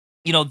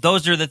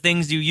 those are the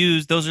things you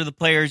use. Those are the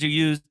players you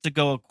use to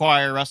go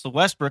acquire Russell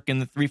Westbrook in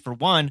the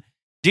 3-for-1.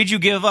 Did you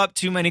give up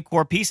too many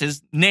core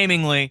pieces,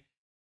 namely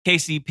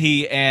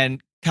KCP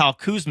and Kyle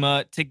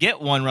Kuzma, to get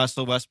one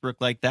Russell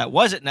Westbrook like that?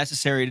 Was it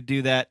necessary to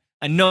do that?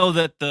 I know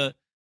that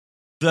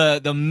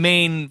the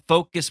main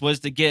focus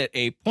was to get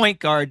a point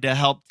guard to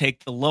help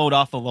take the load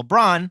off of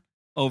LeBron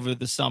over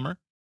the summer,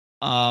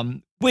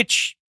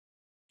 which,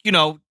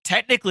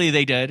 technically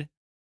they did,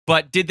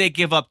 but did they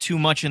give up too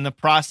much in the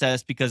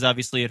process? Because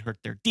obviously it hurt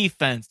their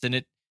defense, and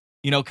it,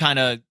 kind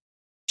of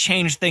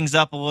changed things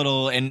up a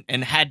little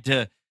and had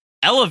to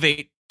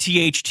elevate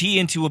THT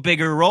into a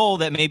bigger role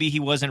that maybe he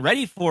wasn't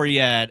ready for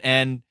yet.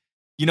 And,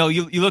 you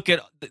look at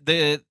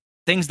the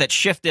things that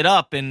shifted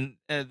up and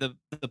the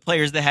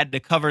players that had to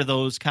cover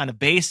those kind of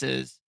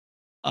bases.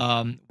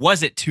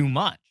 Was it too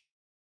much?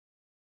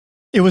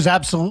 It was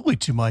absolutely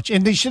too much.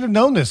 And they should have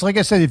known this. Like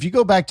I said, if you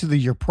go back to the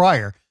year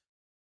prior,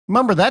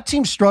 remember that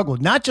team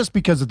struggled, not just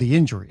because of the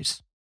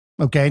injuries.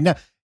 Okay. Now,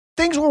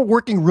 things were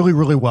working really,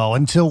 really well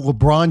until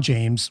LeBron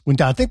James went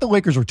down. I think the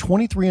Lakers were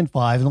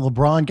 23-5, and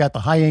LeBron got the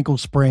high ankle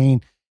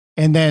sprain,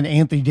 and then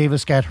Anthony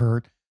Davis got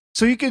hurt.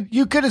 So you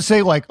could have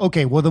say, like,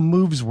 okay, well, the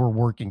moves were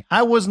working.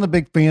 I wasn't a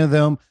big fan of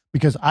them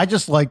because I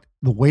just liked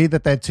the way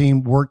that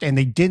team worked, and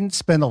they didn't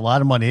spend a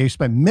lot of money. They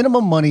spent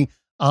minimum money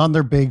on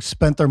their bigs,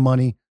 spent their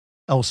money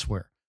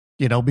elsewhere,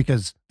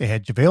 because they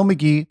had JaVale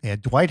McGee, they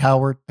had Dwight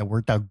Howard. That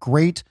worked out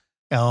great.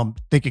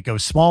 They could go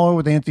smaller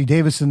with Anthony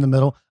Davis in the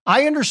middle.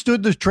 I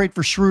understood the trade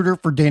for Schroeder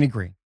for Danny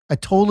Green. I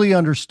totally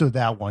understood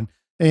that one.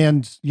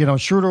 And,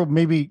 Schroeder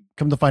maybe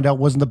come to find out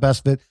wasn't the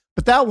best fit,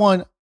 but that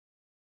one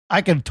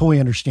I could totally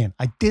understand.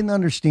 I didn't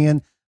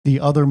understand the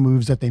other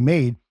moves that they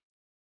made.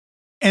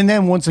 And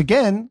then once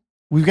again,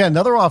 we've got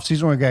another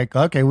offseason where we got,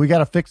 okay, we got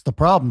to fix the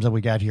problems that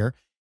we got here.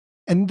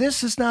 And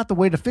this is not the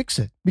way to fix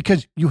it,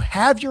 because you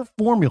have your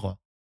formula.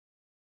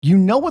 You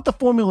know what the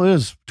formula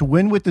is to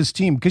win with this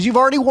team because you've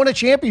already won a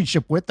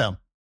championship with them.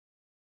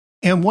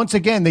 And once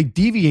again, they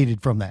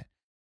deviated from that.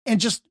 And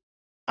just,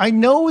 I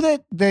know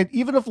that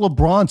even if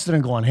LeBron's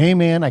sitting going, hey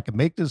man, I can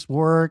make this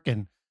work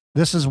and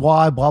this is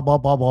why, blah, blah,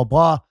 blah, blah,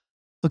 blah.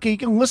 Okay, you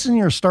can listen to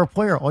your star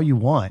player all you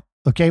want.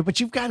 Okay, but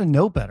you've got to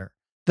know better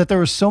that there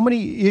were so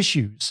many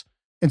issues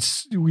and,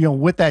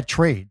 with that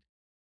trade,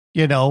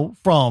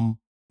 from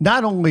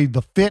not only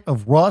the fit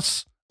of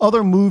Russ,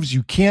 other moves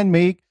you can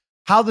make,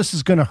 how this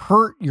is going to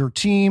hurt your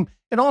team,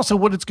 and also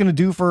what it's going to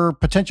do for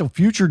potential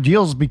future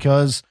deals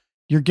because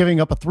you're giving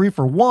up a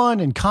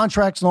 3-for-1 and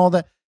contracts and all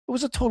that. It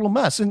was a total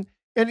mess. And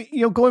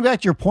going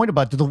back to your point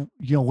about, do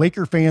the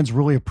Laker fans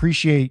really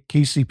appreciate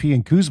KCP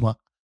and Kuzma?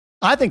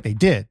 I think they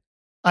did.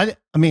 I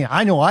mean,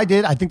 I know I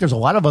did. I think there's a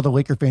lot of other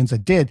Laker fans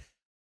that did.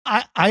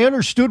 I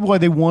understood why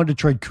they wanted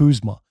to trade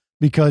Kuzma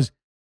because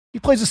he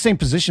plays the same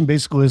position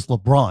basically as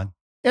LeBron.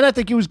 And I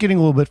think he was getting a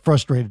little bit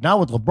frustrated, not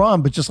with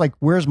LeBron, but just like,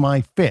 where's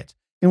my fit?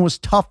 And it was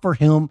tough for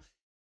him.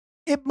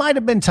 It might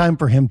have been time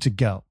for him to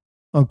go.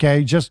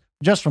 Okay. Just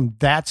from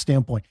that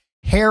standpoint.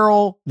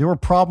 Harrell, there were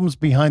problems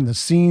behind the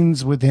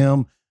scenes with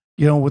him,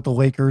 with the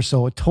Lakers.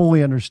 So I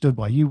totally understood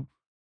why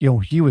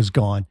he was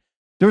gone.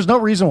 There was no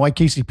reason why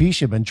KCP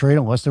should have been traded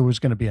unless there was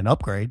going to be an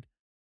upgrade.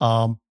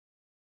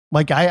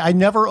 I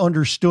never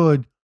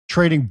understood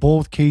trading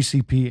both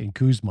KCP and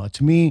Kuzma.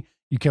 To me,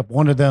 you kept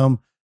one of them.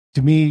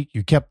 To me,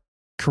 you kept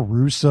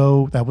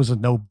Caruso. That was a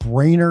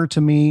no-brainer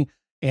to me.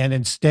 And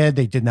instead,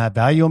 they did not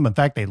value him. In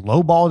fact, they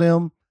lowballed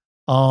him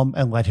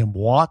and let him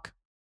walk.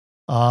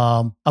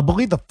 I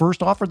believe the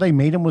first offer they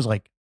made him was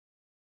like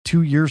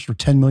 2 years for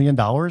 $10 million.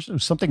 It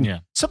was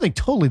something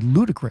totally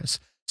ludicrous.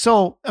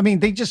 So, I mean,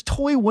 they just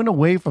totally went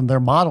away from their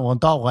model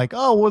and thought like,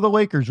 oh, we're the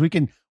Lakers. We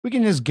can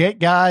just get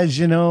guys,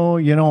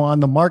 on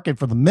the market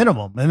for the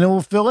minimum and then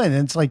we'll fill in.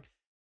 And it's like,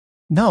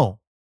 no,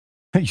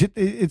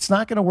 it's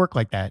not going to work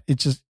like that.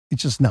 It's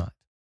just not.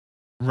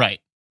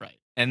 Right.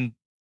 And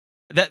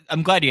that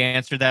I'm glad you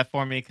answered that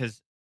for me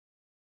because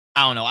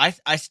I don't know.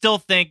 I still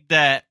think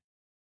that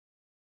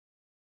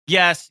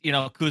yes,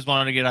 Kuz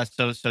wanted to get us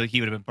so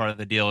he would have been part of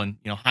the deal, and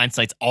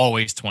hindsight's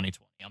always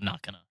 2020. I'm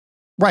not gonna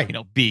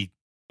be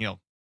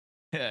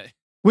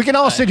we can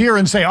all sit here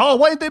and say, oh,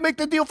 why did they make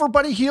the deal for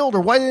Buddy Hield,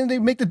 or why didn't they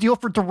make the deal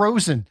for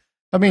DeRozan?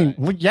 I mean,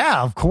 well,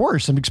 yeah, of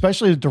course, and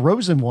especially the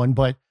DeRozan one,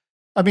 but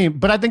I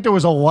think there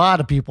was a lot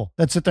of people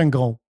that sit there and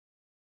go,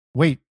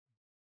 wait,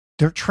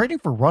 they're trading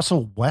for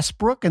Russell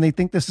Westbrook and they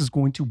think this is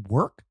going to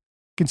work,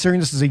 considering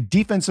this is a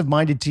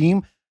defensive-minded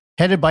team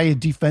headed by a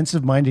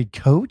defensive-minded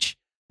coach?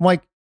 I'm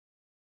like,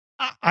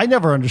 I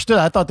never understood.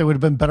 I thought they would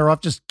have been better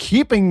off just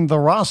keeping the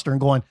roster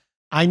and going,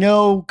 I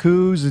know,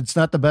 Kuz, it's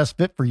not the best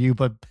fit for you,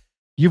 but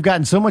you've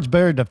gotten so much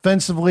better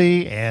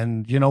defensively,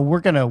 and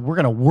we're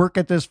gonna work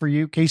at this for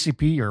you.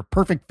 KCP, you're a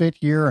perfect fit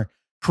here.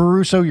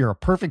 Caruso, you're a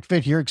perfect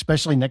fit here,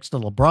 especially next to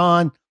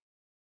LeBron.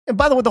 And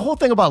by the way, the whole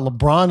thing about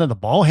LeBron and the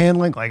ball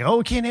handling, like, oh,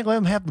 we can't let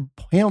him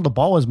handle the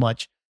ball as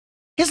much.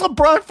 He's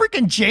LeBron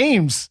freaking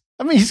James.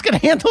 I mean, he's gonna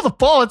handle the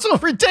ball. It's so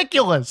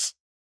ridiculous.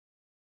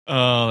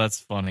 Oh, that's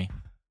funny.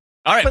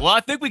 All right, well, I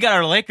think we got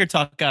our Laker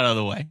talk out of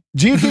the way.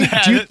 Do you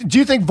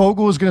think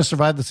Vogel is going to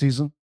survive the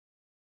season?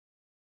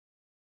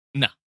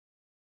 No,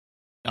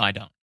 I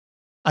don't.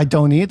 I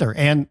don't either.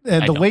 And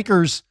the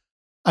Lakers,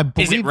 I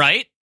believe. Is it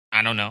right?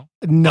 I don't know.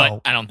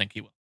 No, but I don't think he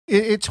will.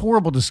 It's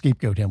horrible to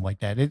scapegoat him like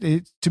that.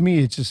 To me,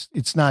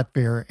 it's not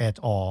fair at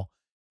all.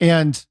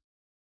 And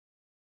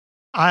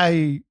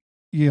looking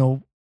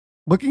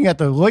at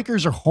the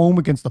Lakers are home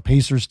against the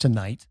Pacers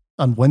tonight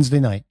on Wednesday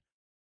night.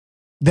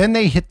 Then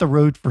they hit the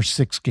road for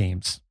 6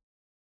 games,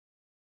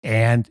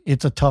 and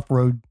it's a tough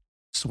road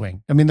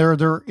swing. I mean, they're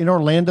in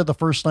Orlando the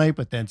first night,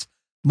 but then it's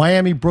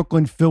Miami,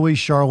 Brooklyn, Philly,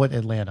 Charlotte,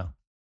 Atlanta.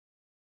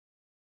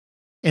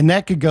 And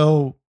that could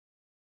go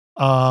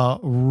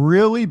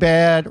really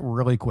bad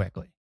really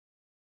quickly.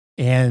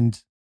 And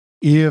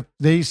if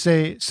they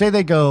say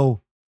they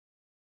go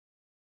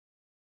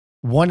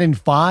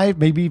 1-5,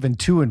 maybe even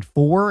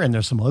 2-4, and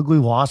there's some ugly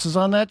losses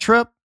on that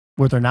trip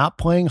where they're not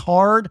playing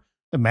hard,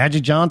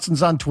 Magic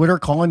Johnson's on Twitter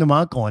calling them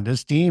out, going,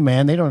 this team,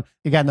 man, they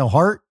got no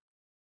heart.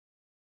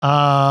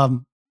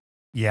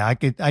 Yeah, I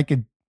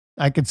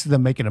could see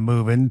them making a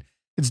move, and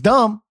it's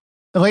dumb.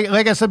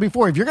 Like I said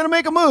before, if you're going to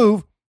make a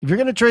move, if you're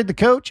going to trade the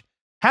coach,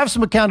 have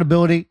some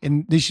accountability,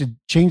 and they should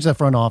change that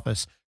front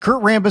office.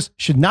 Kurt Rambis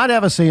should not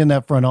have a say in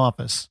that front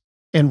office.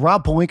 And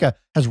Rob Pelinka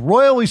has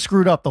royally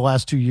screwed up the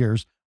last 2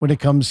 years when it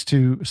comes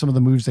to some of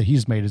the moves that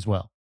he's made as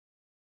well.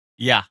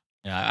 Yeah,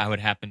 I would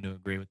happen to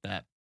agree with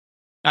that.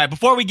 All right,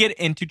 before we get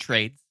into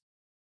trades,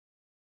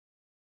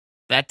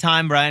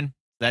 Brian,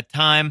 I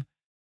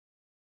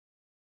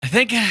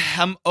think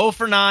I'm 0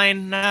 for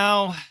 9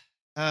 now.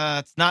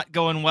 It's not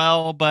going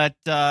well, but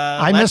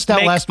I missed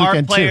out last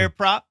weekend our player too.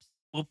 Props.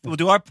 We'll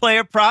do our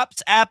player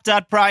props,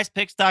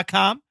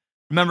 app.prizepicks.com.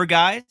 Remember,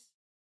 guys,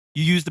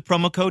 you use the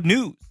promo code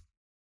NEWS.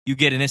 You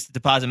get an instant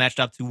deposit matched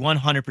up to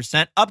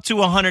 100%, up to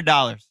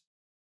 $100.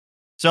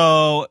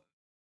 So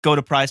go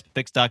to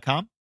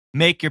prizepicks.com,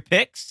 make your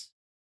picks.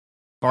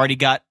 I've already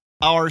got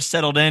ours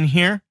settled in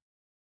here.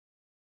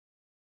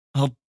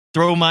 I'll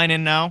throw mine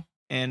in now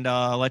and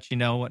let you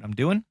know what I'm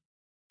doing.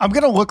 I'm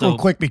going to look real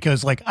quick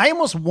because I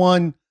almost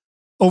won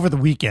over the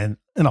weekend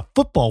in a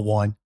football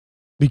one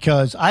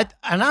because I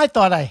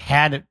thought I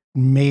had it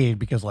made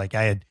because I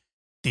had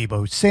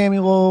Deebo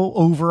Samuel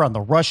over on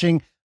the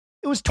rushing.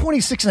 It was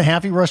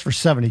 26.5. He rushed for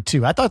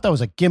 72. I thought that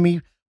was a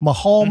gimme.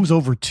 Mahomes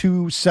over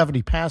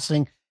 270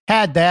 passing.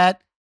 Had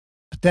that,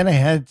 but then I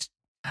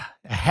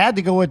had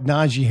to go with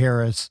Najee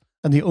Harris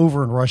and the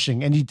over and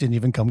rushing, and he didn't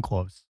even come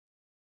close.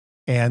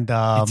 And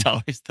it's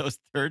always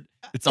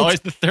It's always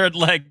the third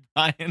leg,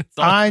 Brian.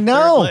 I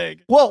know.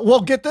 Well,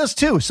 we'll get this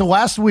too. So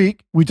last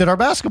week we did our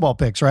basketball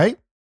picks, right?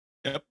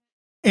 Yep.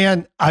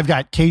 And I've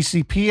got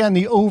KCP on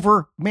the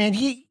over. Man,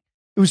 he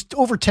It was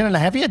over 10 and a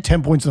half. He had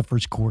 10 points in the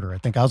first quarter. I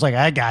think I was like,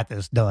 I got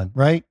this done.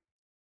 Right.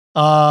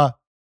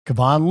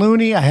 Kevon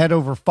Looney, I had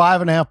over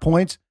 5.5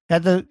 points.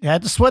 Had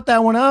to sweat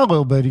that one out a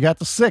little bit. He got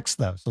to 6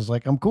 though. So I was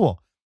like, I'm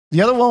cool.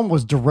 The other one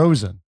was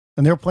DeRozan,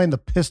 and they were playing the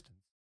Pistons.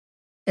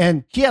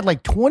 And he had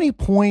like 20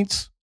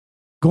 points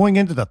going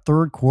into the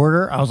third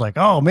quarter. I was like,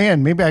 oh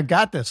man, maybe I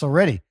got this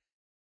already.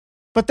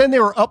 But then they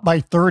were up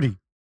by 30.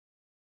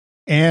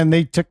 And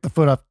they took the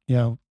foot off,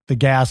 the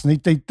gas, and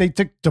they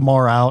took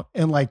DeMar out,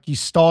 and like he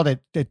stalled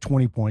at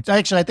 20 points.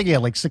 Actually, I think he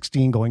had like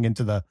 16 going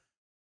into the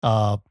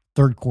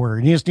third quarter,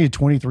 and he just needed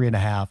 23 and a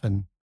half,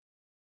 and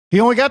he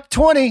only got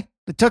 20.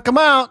 They took him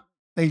out.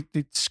 They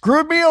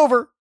screwed me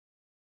over.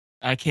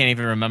 I can't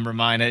even remember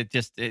mine.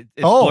 It's I've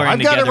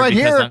got it right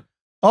here.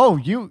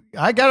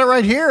 I got it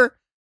right here.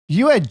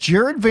 You had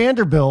Jared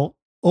Vanderbilt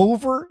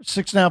over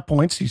 6.5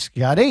 points. He's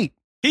got 8.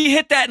 He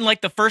hit that in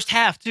like the first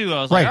half too.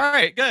 I was like, all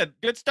right,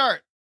 good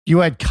start. You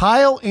had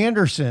Kyle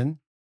Anderson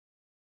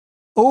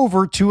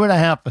over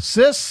 2.5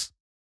 assists.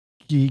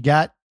 He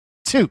got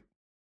 2.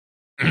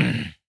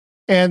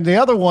 And the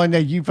other one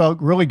that you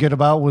felt really good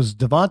about was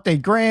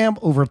Devontae Graham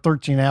over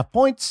 13.5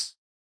 points.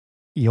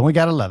 He only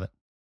got 11.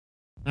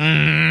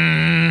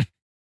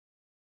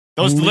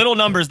 Those little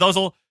numbers, those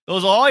will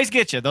always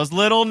get you. Those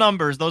little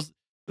numbers, those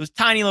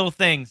tiny little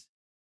things.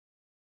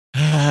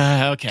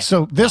 Okay.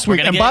 So this week,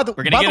 we're gonna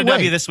get a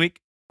W this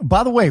week.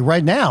 By the way,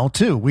 right now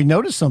too, we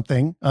noticed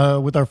something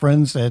with our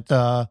friends at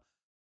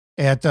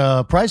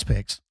Prize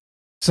Picks.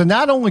 So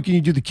not only can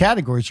you do the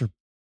categories for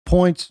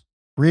points,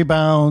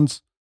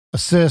 rebounds,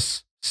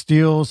 assists,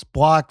 steals,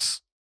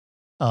 blocks,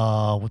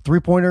 with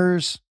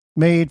 3-pointers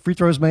made, free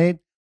throws made,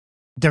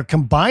 they're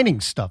combining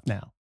stuff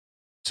now.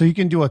 So you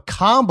can do a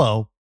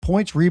combo: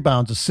 points,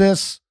 rebounds,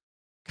 assists,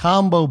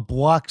 combo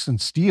blocks,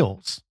 and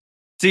steals.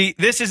 See,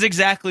 this is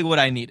exactly what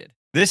I needed.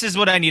 This is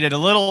what I needed. A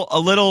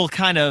little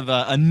kind of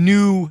a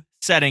new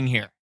setting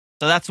here.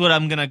 So that's what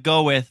I'm going to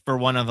go with for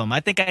one of them. I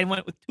think I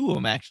went with 2 of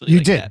them, actually.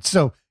 You did. That.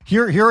 So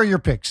here are your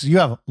picks. You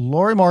have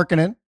Lauri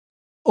Markkanen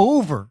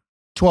over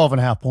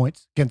 12.5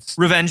 points against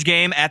revenge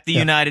game at the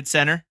United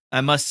Center.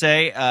 I must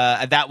say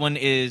that one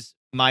is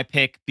my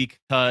pick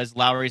because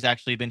Lowry's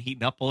actually been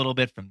heating up a little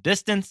bit from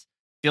distance.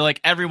 Feel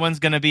like everyone's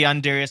going to be on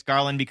Darius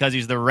Garland because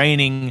he's the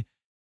reigning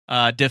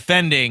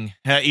defending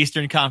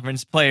Eastern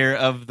Conference Player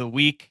of the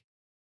Week.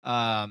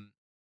 I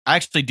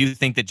actually do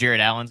think that Jared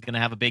Allen's going to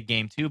have a big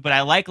game too, but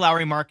I like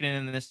Lauri Markkanen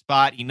in this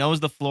spot. He knows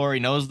the floor. He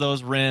knows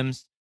those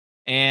rims,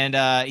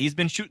 and he's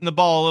been shooting the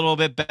ball a little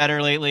bit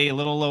better lately, a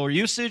little lower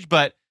usage,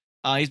 but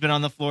he's been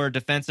on the floor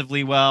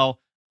defensively well,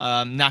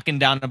 knocking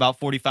down about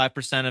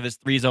 45% of his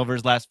threes over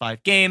his last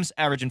 5 games,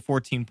 averaging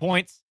 14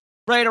 points,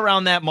 right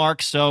around that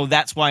mark. So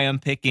that's why I'm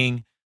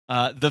picking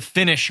the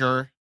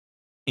finisher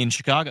in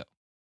Chicago.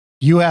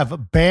 You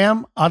have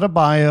Bam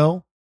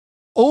Adebayo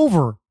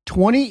over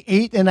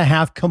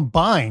 28.5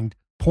 combined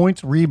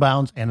points,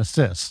 rebounds, and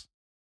assists.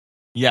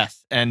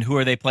 Yes. And who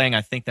are they playing?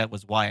 I think that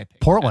was why I picked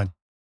Portland. That.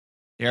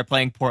 They're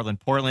playing Portland.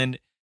 Portland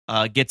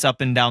gets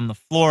up and down the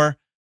floor.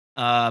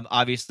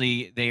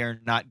 Obviously, they are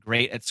not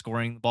great at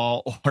scoring the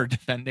ball or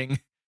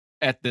defending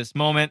at this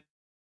moment.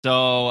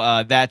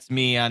 So that's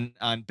me on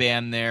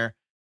Bam there.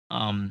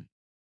 And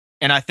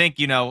I think,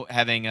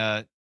 having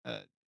a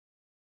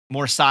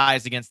more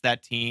size against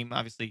that team,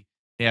 obviously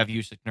they have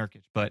Jusuf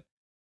Nurkic, but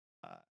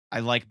I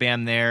like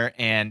Bam there,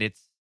 and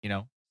it's,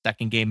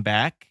 second game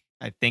back.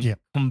 I think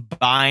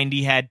combined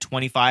he had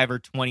 25 or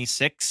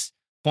 26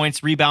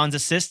 points, rebounds,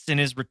 assists in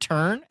his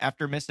return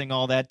after missing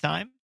all that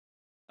time.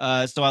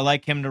 So I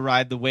like him to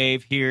ride the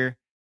wave here.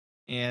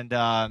 And,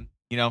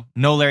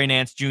 no Larry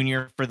Nance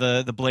Jr. for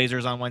the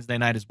Blazers on Wednesday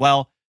night as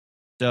well.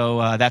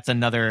 So that's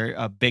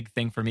another big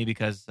thing for me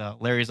because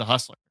Larry's a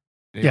hustler.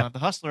 They don't have the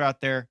hustler out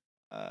there.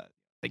 I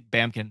think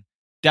Bam can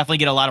definitely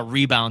get a lot of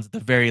rebounds at the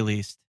very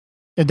least.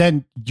 And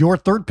then your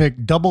third pick,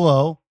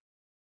 00,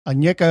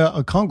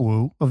 Onyeka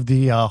Okongwu of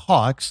the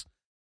Hawks.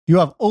 You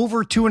have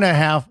over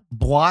 2.5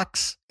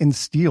 blocks and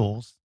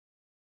steals.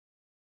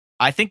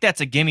 I think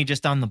that's a gimme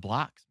just on the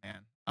blocks,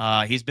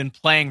 man. He's been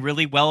playing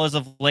really well as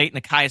of late.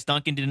 Nekias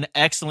Duncan did an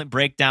excellent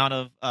breakdown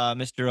of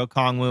Mr.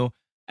 Okongwu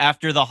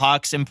after the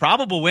Hawks'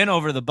 improbable win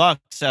over the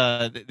Bucks.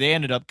 They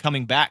ended up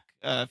coming back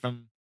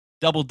from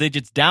double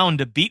digits down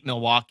to beat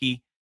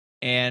Milwaukee.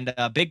 And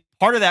a big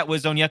part of that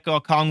was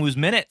Onyeka Okongwu's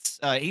minutes.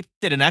 He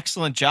did an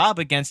excellent job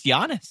against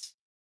Giannis,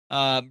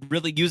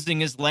 really using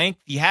his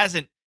length. He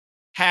hasn't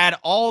had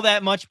all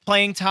that much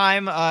playing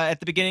time at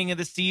the beginning of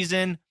the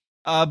season,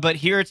 but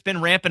here it's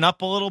been ramping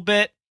up a little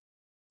bit.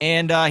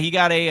 And he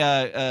got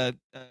a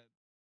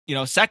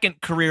second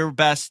career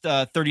best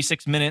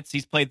 36 minutes.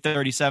 He's played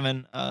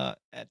 37 at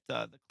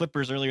the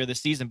Clippers earlier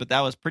this season, but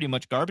that was pretty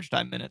much garbage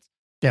time minutes.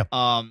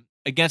 Yeah.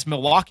 Against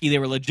Milwaukee, they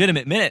were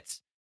legitimate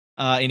minutes.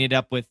 Ended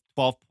up with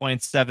 12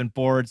 points, 7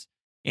 boards,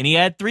 and he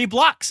had 3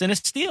 blocks and a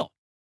steal.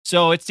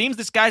 So it seems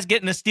this guy's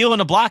getting a steal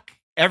and a block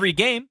every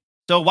game.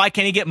 So why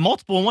can't he get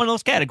multiple in one of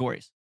those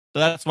categories? So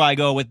that's why I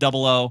go with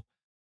 00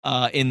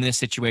 in this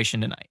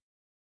situation tonight.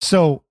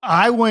 So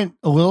I went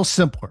a little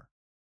simpler.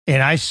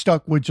 and I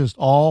stuck with just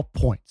all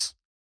points.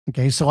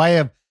 Okay, so I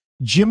have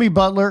Jimmy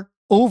Butler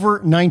over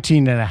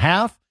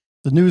 19.5.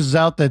 The news is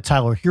out that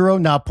Tyler Hero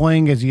not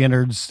playing as he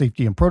entered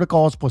safety and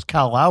protocols, plus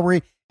Kyle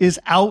Lowry is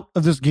out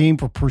of this game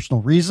for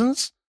personal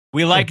reasons.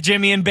 We like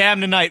Jimmy and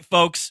Bam tonight,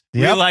 folks.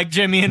 Yep. We like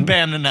Jimmy and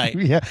Bam tonight.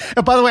 Yeah.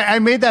 And by the way, I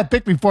made that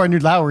pick before I knew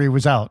Lowry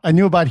was out. I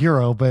knew about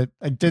Hero, but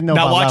I didn't know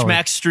now about watch Lowry.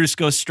 Max Strus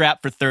go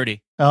strap for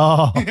 30.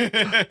 Oh,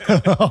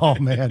 oh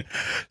man.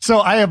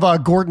 So I have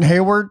Gordon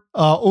Hayward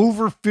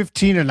over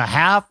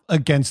 15.5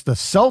 against the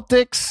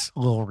Celtics. A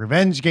little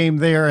revenge game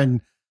there.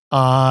 And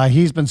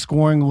he's been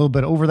scoring a little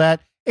bit over that.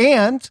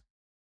 And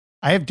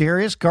I have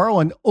Darius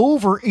Garland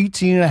over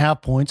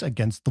 18.5 points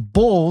against the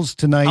Bulls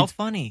tonight. How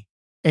funny.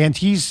 And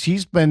he's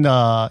been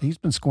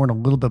scoring a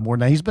little bit more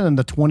now. He's been in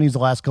the 20s the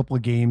last couple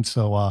of games.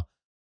 So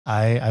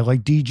I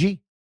like DG.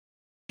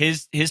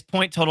 His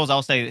point totals,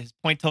 I'll say his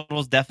point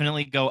totals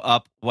definitely go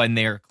up when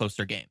they're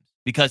closer games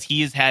because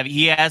he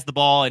has the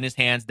ball in his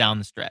hands down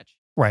the stretch.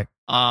 Right.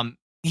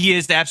 He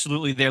is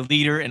absolutely their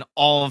leader in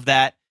all of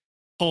that,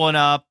 pulling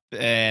up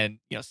and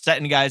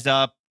setting guys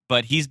up.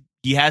 But he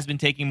has been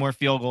taking more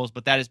field goals,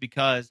 but that is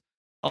because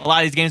a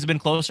lot of these games have been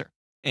closer,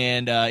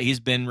 and he's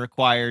been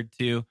required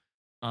to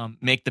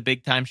make the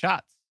big time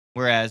shots.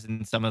 Whereas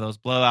in some of those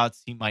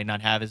blowouts, he might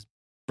not have as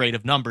great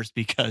of numbers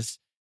because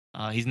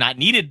he's not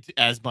needed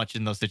as much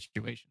in those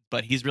situations.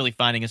 But he's really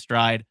finding a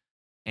stride.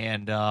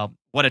 And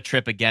what a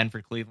trip again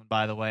for Cleveland,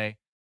 by the way.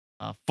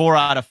 4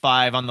 out of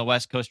 5 on the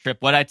West Coast trip.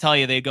 What I tell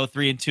you, they go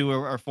 3-2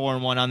 or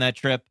 4-1 on that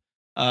trip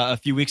a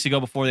few weeks ago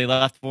before they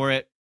left for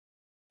it.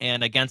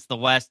 And against the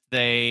West,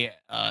 they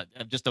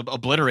have just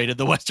obliterated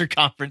the Western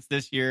Conference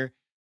this year.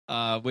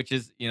 Which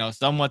is,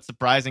 somewhat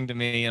surprising to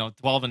me,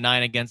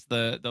 12-9 against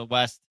the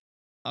West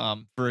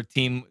for a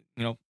team,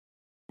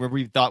 where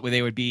we thought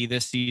they would be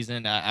this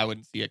season. I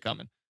wouldn't see it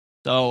coming.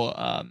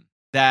 So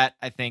that,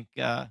 I think,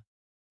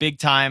 big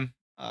time.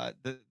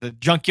 The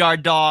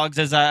Junkyard Dogs,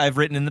 as I've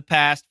written in the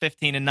past,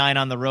 15-9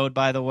 on the road,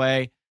 by the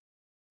way.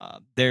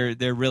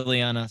 They're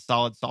really on a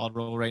solid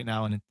roll right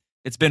now, and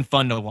it's been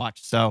fun to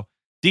watch. So,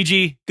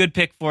 DG, good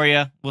pick for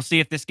you. We'll see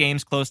if this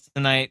game's close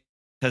tonight,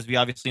 because we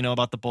obviously know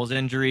about the Bulls'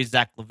 injuries.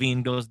 Zach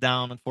LaVine goes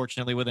down,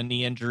 unfortunately, with a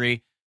knee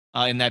injury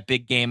in that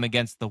big game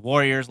against the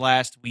Warriors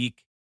last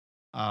week.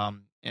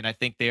 And I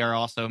think they are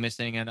also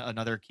missing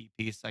another key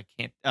piece.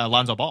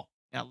 Lonzo Ball.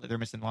 Yeah, they're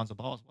missing Lonzo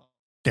Ball as well.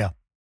 Yeah.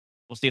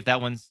 We'll see if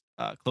that one's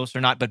close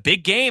or not. But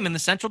big game in the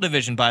Central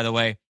Division, by the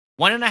way.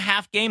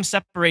 1.5 games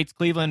separates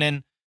Cleveland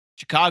and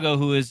Chicago,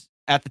 who is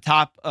at the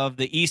top of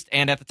the East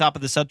and at the top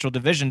of the Central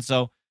Division.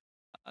 So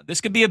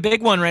this could be a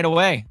big one right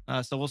away.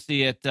 So we'll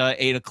see at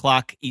 8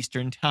 o'clock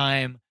Eastern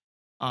time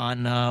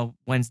on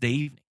Wednesday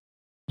evening.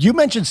 You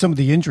mentioned some of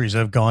the injuries that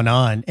have gone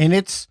on, and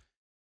it's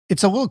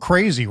a little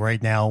crazy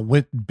right now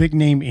with big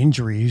name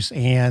injuries,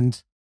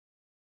 and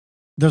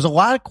there's a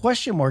lot of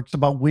question marks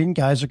about when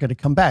guys are going to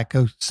come back.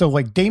 So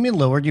like Damian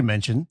Lillard, you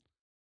mentioned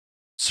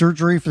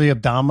surgery for the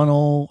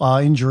abdominal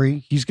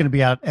injury. He's going to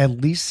be out at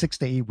least 6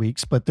 to 8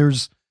 weeks, but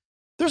there's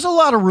a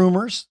lot of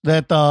rumors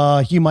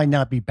that he might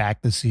not be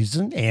back this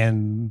season.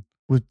 And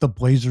with the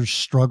Blazers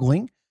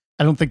struggling,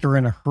 I don't think they're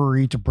in a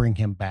hurry to bring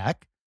him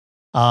back.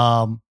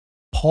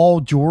 Paul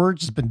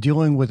George has been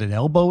dealing with an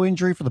elbow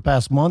injury for the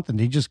past month, and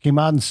he just came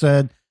out and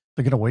said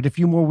they're going to wait a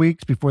few more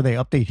weeks before they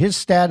update his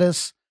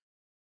status.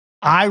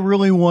 I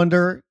really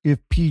wonder if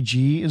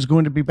PG is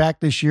going to be back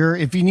this year.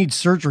 If he needs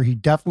surgery, he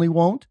definitely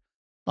won't.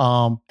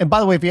 And by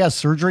the way, if he has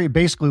surgery, it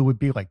basically would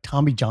be like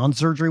Tommy John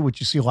surgery,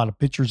 which you see a lot of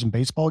pitchers in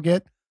baseball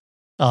get.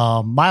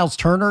 Miles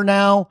Turner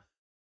now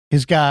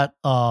has got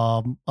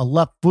a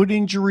left foot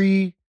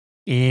injury,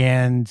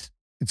 and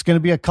it's going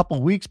to be a couple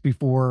of weeks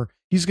before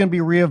he's going to be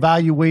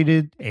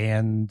reevaluated.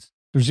 And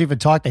there's even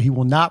talk that he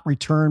will not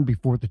return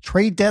before the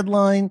trade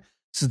deadline.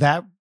 So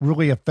that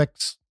really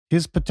affects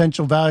his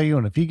potential value.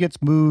 And if he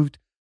gets moved,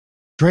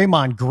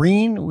 Draymond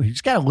Green,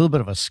 he's got a little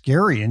bit of a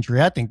scary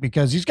injury, I think,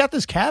 because he's got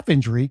this calf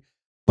injury,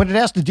 but it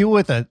has to deal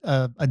with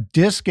a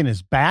disc in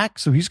his back.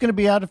 So he's going to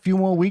be out a few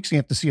more weeks. You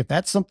have to see if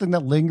that's something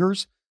that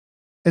lingers.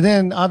 And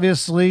then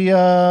obviously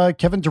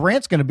Kevin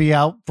Durant's going to be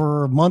out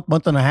for a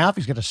month and a half.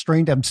 He's got a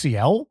strained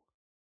MCL.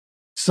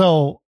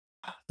 So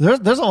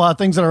there's a lot of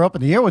things that are up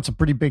in the air with some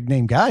pretty big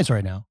name guys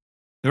right now.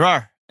 There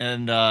are.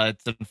 And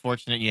it's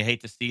unfortunate. You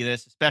hate to see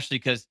this, especially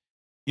because,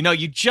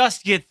 you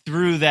just get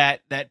through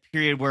that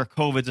period where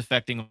COVID's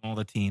affecting all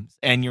the teams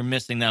and you're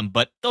missing them.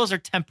 But those are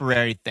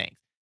temporary things.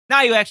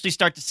 Now you actually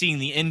start to see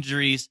the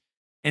injuries,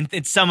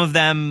 and some of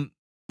them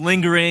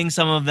lingering,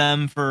 some of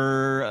them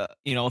for,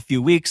 a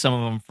few weeks, some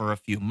of them for a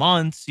few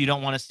months. You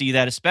don't want to see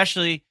that,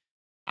 especially,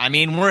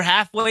 we're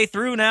halfway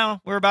through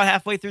now. We're about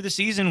halfway through the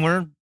season.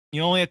 We're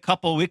only a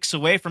couple weeks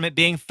away from it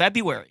being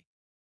February.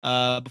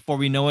 Before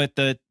we know it,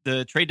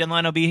 the trade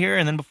deadline will be here,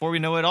 and then before we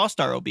know it,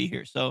 All-Star will be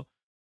here. So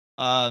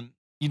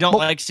you don't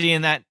like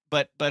seeing that,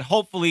 but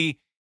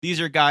hopefully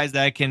these are guys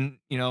that can,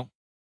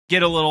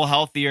 get a little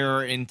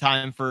healthier in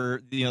time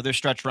for, their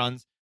stretch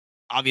runs.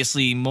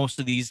 Obviously, most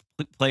of these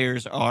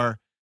players are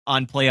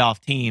on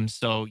playoff teams,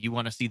 so you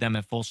want to see them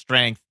at full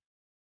strength.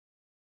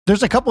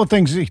 there's a couple of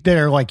things that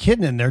are like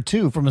hidden in there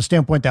too, from a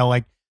standpoint that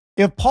like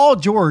if Paul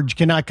George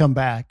cannot come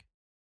back,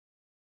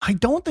 I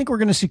don't think we're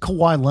going to see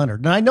Kawhi Leonard.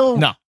 And I know,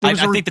 I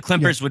think the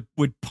Clippers would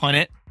punt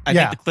it. I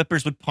think the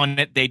Clippers would punt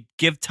it. They'd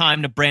give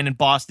time to Brandon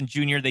Boston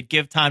Jr. They'd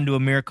give time to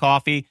Amir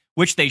Coffey,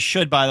 which they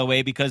should, by the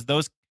way, because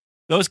those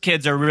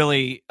kids are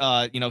really,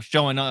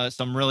 showing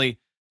some really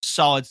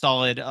solid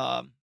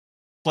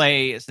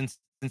play since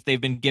they've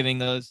been giving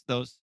those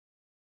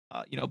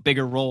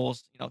bigger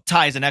roles.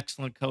 Ty's an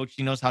excellent coach.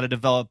 He knows how to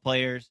develop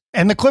players.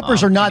 And the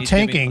Clippers are not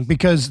tanking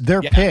because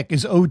their pick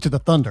is owed to the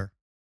Thunder.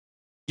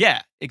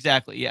 Yeah,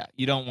 exactly. Yeah,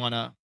 you don't want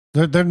to.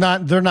 They're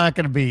not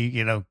going to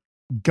be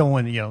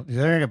going. They're not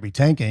going to be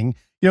tanking.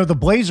 The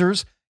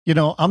Blazers.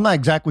 I'm not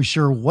exactly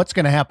sure what's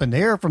going to happen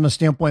there from the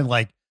standpoint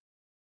like,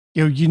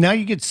 now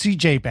you get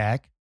CJ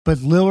back, but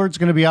Lillard's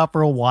going to be out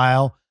for a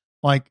while.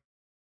 Like,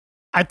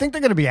 I think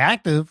they're going to be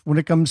active when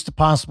it comes to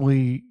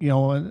possibly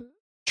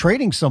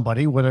trading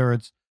somebody, whether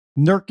it's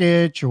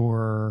Nurkic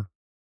or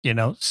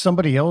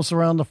somebody else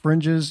around the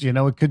fringes.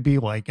 It could be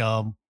like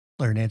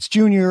Larry Nance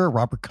Jr.,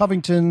 Robert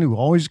Covington, who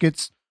always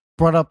gets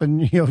brought up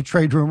in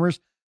trade rumors.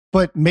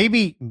 But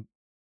maybe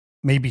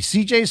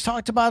CJ's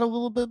talked about a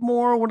little bit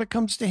more when it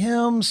comes to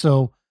him.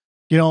 So,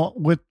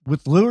 with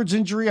Lillard's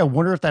injury, I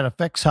wonder if that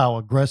affects how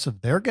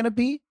aggressive they're going to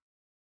be.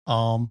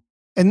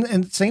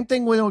 And same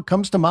thing when it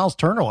comes to Miles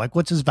Turner, like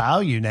what's his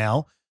value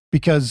now?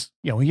 Because,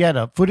 he had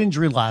a foot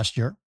injury last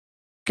year,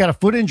 got a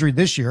foot injury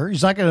this year.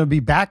 He's not going to be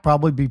back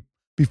probably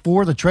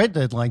before the trade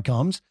deadline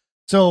comes.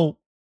 So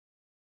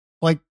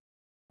like,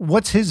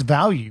 what's his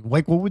value?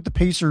 Like, what would the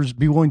Pacers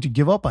be willing to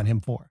give up on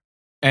him for?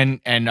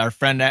 And our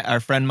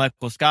friend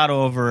Michael Scott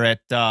over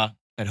at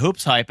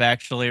Hoops Hype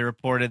actually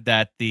reported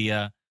that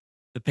the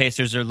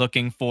Pacers are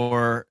looking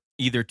for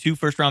either 2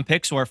 first-round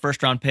picks or a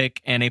first-round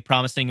pick and a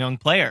promising young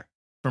player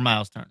for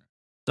Miles Turner.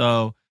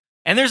 So,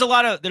 and there's a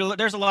lot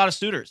of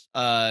suitors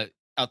out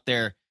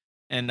there.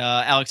 And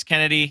Alex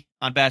Kennedy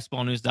on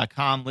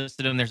basketballnews.com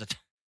listed him. There's a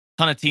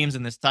ton of teams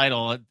in this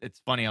title.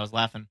 It's funny. I was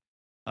laughing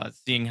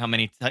seeing how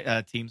many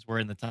teams were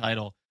in the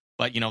title.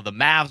 But, the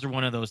Mavs are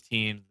one of those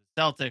teams.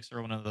 The Celtics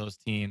are one of those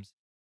teams.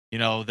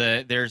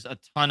 There's a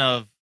ton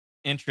of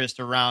interest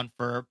around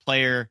for a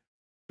player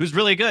who's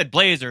really good.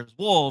 Blazers,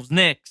 Wolves,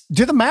 Knicks.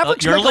 Do the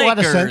Mavericks make Lakers, a lot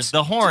of sense?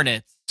 The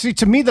Hornets. See,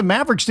 to me, the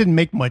Mavericks didn't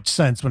make much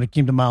sense when it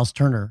came to Miles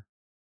Turner,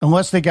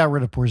 unless they got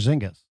rid of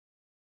Porzingis.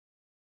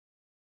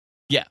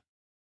 Yeah,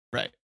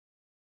 right.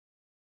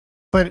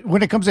 But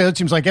when it comes to it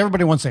seems like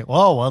everybody wants to say,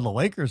 well, the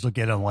Lakers will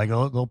get him. Like,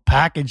 they'll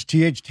package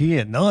THT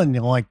and none.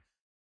 Like,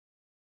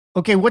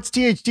 okay, what's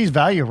THT's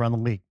value around the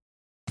league?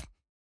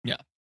 Yeah.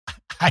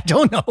 I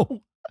don't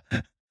know.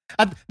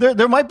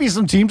 There might be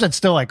some teams that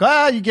still like,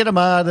 you get him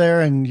out of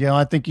there. And,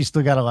 I think he's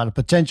still got a lot of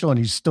potential and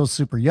he's still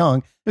super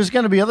young. There's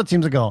going to be other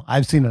teams that go,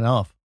 I've seen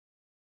enough.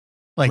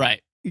 Like,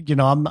 right.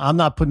 I'm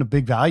not putting a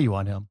big value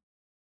on him.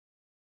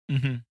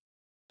 Mm-hmm.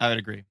 I would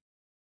agree.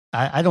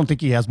 I don't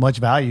think he has much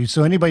value.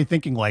 So anybody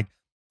thinking like,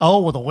 the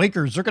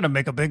Lakers, they're going to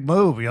make a big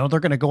move. They're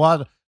going to go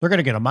out, they're going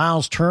to get a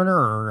Miles Turner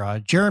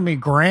or Jeremy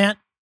Grant.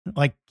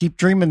 Like, keep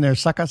dreaming there,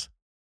 suckers.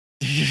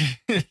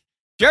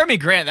 Jeremy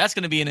Grant, that's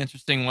going to be an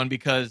interesting one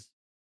because,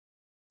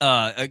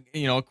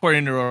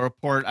 according to a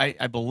report,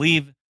 I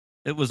believe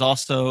it was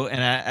also an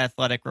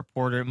athletic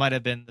reporter. It might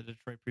have been the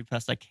Detroit Free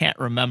Press. I can't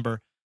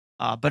remember.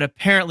 But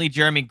apparently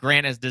Jeremy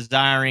Grant is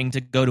desiring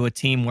to go to a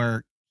team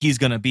where he's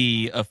going to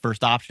be a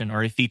first option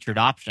or a featured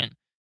option.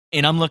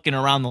 And I'm looking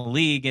around the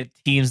league at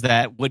teams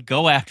that would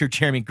go after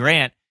Jeremy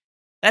Grant.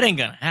 That ain't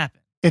going to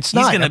happen. He's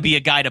going to be a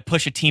guy to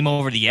push a team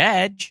over the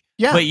edge.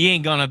 Yeah. But you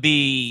ain't going to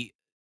be,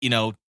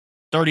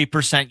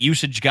 30%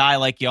 usage guy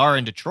like you are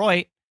in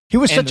Detroit. He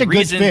was such a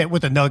good fit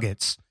with the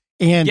Nuggets.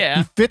 And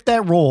he fit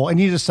that role, and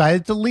he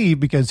decided to leave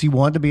because he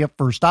wanted to be a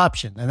first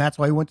option. And that's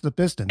why he went to the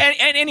Pistons.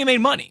 And he made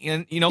money.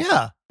 And,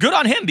 good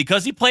on him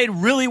because he played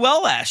really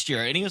well last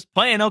year. And he was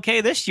playing okay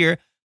this year.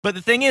 But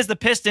the thing is, the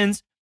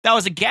Pistons, that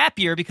was a gap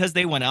year because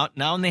they went out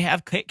now and they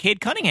have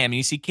Cade Cunningham. And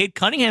you see Cade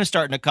Cunningham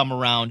starting to come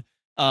around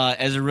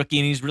as a rookie,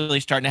 and he's really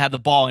starting to have the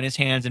ball in his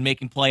hands and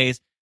making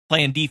plays,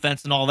 playing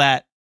defense and all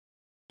that.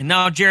 And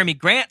now Jeremy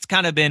Grant's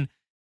kind of been,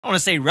 I don't want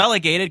to say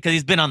relegated because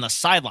he's been on the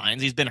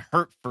sidelines. He's been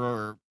hurt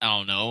for,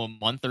 a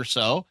month or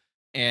so,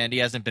 and he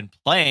hasn't been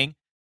playing.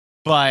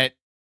 But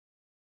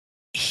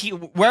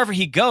wherever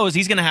he goes,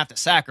 he's going to have to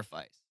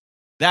sacrifice.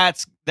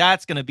 That's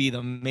going to be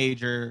the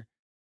major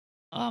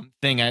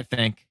thing, I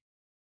think,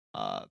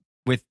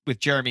 with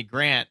Jeremy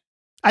Grant.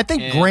 I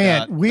think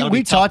Grant,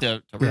 we talked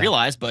to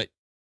realize, but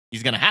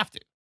he's going to have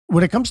to.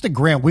 When it comes to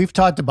Grant, we've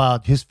talked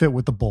about his fit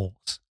with the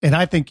Bulls, and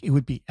I think it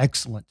would be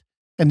excellent.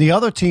 And the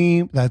other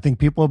team that I think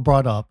people have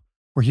brought up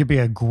where he'd be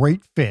a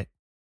great fit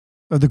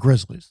are the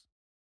Grizzlies.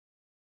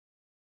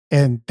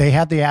 And they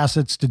have the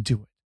assets to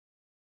do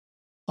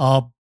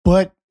it.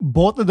 But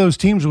both of those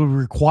teams would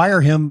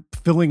require him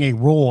filling a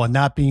role and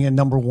not being a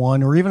number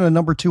 1 or even a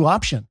number 2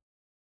 option.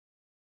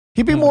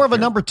 He'd be more of a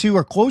number 2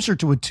 or closer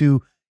to a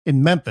 2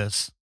 in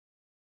Memphis,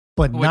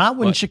 but not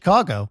in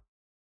Chicago.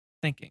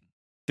 Thinking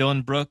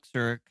Dylan Brooks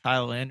or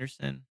Kyle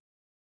Anderson.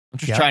 I'm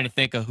just trying to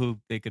think of who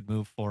they could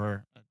move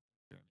for.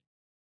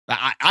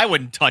 I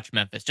wouldn't touch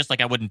Memphis, just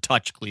like I wouldn't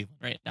touch Cleveland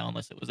right now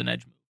unless it was an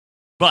edge move.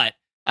 But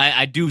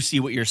I do see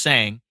what you're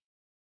saying.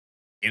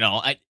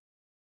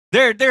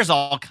 There's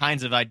all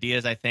kinds of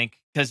ideas, I think,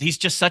 because he's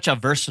just such a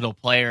versatile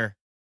player.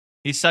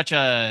 He's such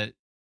a,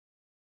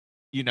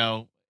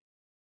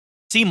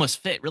 seamless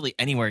fit really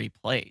anywhere he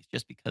plays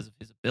just because of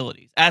his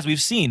abilities, as we've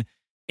seen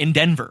in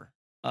Denver.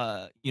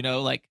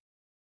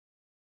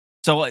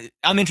 So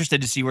I'm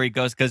interested to see where he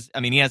goes because,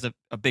 he has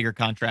a bigger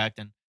contract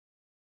and,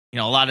 a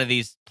lot of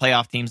these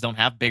playoff teams don't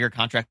have bigger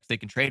contracts they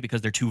can trade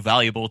because they're too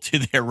valuable to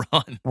their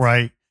run.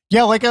 Right.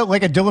 Yeah, like a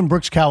Dylan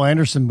Brooks, Kyle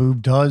Anderson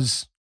move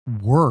does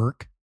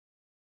work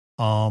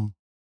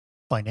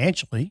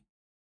financially.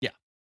 Yeah.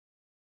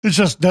 It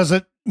just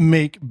doesn't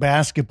make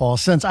basketball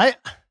sense. I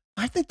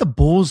think the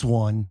Bulls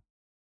one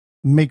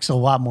makes a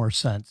lot more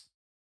sense.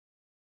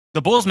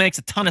 The Bulls makes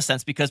a ton of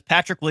sense because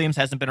Patrick Williams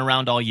hasn't been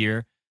around all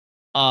year.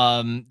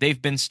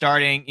 They've been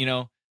starting,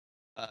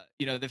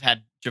 they've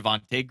had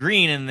Javonte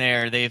Green in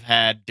there. They've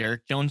had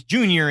Derek Jones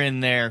Jr. in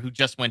there, who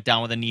just went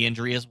down with a knee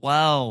injury as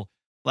well.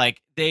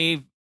 Like,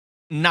 they've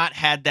not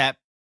had that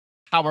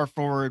power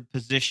forward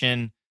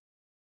position,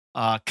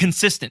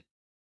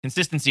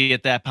 consistency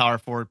at that power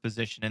forward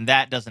position. And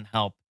that doesn't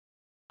help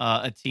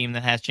a team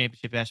that has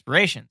championship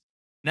aspirations.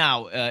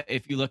 Now,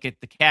 if you look at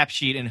the cap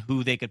sheet and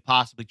who they could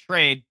possibly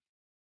trade,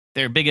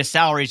 their biggest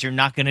salaries, you're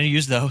not going to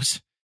use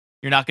those.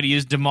 You're not going to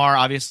use DeMar,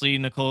 obviously,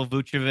 Nikola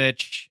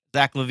Vucevic,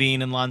 Zach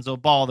LaVine, and Lonzo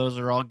Ball. Those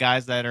are all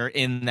guys that are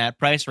in that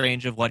price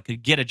range of what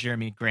could get a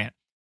Jeremy Grant.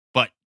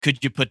 But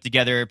could you put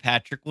together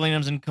Patrick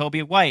Williams and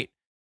Kobe White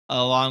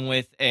along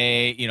with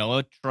a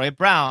Troy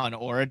Brown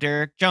or a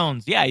Derek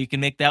Jones? Yeah, you can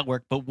make that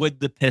work. But would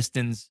the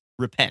Pistons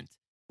repent?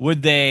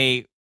 Would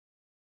they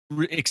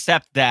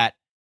accept that,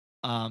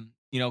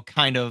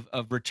 kind of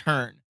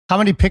return? How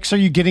many picks are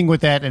you getting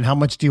with that, and how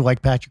much do you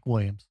like Patrick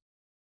Williams?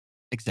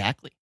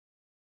 Exactly.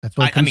 That's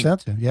what it comes down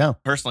to. Yeah.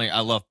 Personally, I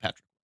love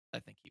Patrick. I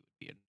think he would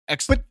be an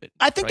excellent fit.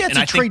 I think that's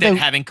a trade that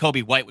having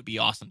Kobe White would be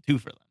awesome too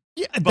for them.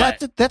 Yeah,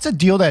 that's a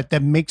deal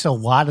that makes a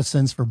lot of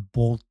sense for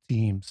both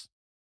teams.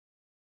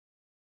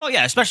 Oh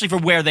yeah, especially for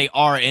where they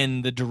are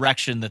in the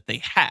direction that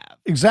they have.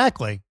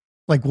 Exactly.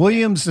 Like,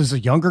 Williams is a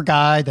younger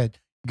guy that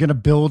you're going to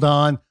build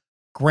on.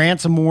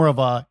 Grant's more of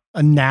a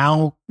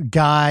now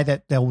guy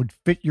that would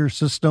fit your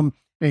system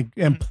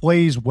and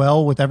plays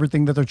well with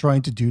everything that they're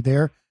trying to do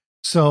there.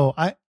 So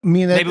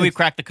maybe we've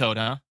cracked the code,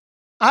 huh?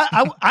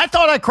 I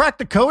thought I cracked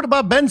the code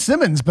about Ben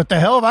Simmons, but the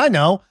hell if I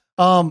know.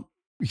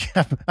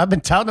 Yeah, I've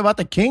been touting about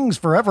the Kings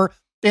forever.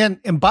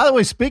 And by the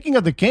way, speaking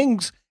of the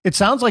Kings, it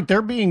sounds like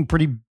they're being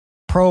pretty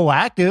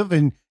proactive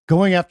and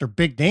going after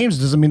big names.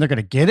 Doesn't mean they're going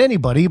to get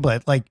anybody,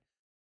 but like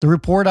the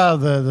report out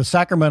of the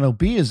Sacramento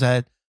Bee is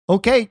that,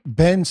 okay,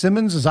 Ben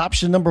Simmons is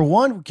option number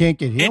one. We can't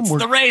get him. It's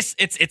the race.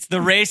 It's the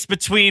race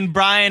between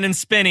Brian and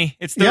Spinney.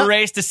 It's the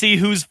race to see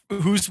who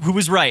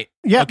was right.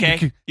 Yeah.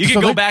 Okay. You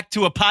can go back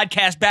to a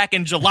podcast back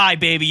in July,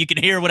 baby. You can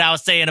hear what I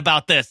was saying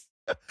about this.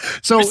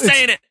 So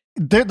saying it.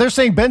 They're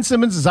saying Ben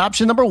Simmons is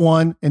option number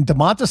one and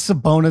Domantas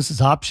Sabonis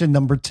is option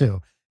number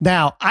two.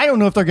 Now, I don't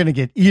know if they're going to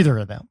get either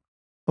of them,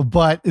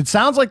 but it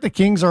sounds like the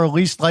Kings are at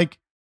least like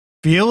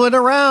feeling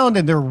around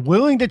and they're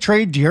willing to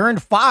trade De'Aaron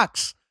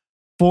Fox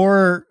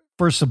for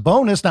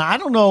Sabonis. Now, I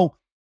don't know,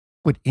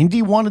 would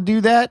Indy want to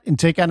do that and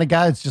take on a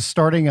guy that's just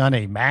starting on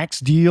a max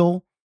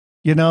deal?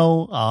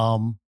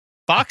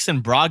 Fox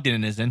and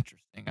Brogdon is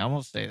interesting. I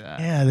will say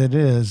that. Yeah, that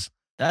is.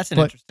 That's an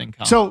interesting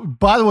comment. So,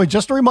 by the way,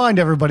 just to remind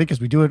everybody,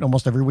 because we do it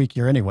almost every week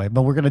here anyway,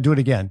 but we're going to do it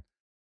again.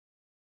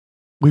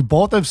 We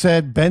both have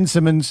said Ben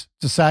Simmons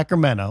to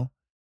Sacramento.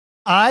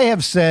 I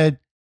have said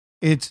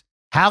it's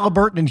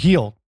Halliburton and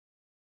Hield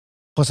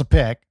plus a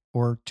pick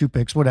or two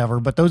picks, whatever,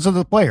 but those are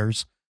the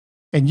players.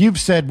 And you've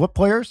said what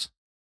players?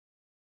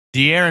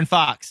 De'Aaron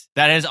Fox.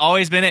 That has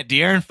always been it.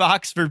 De'Aaron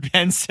Fox for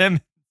Ben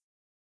Simmons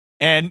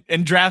and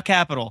draft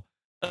capital.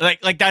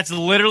 Like that's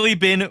literally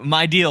been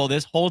my deal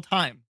this whole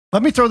time.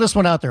 Let me throw this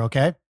one out there,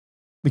 okay?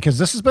 Because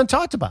this has been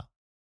talked about.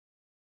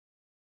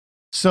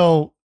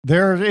 So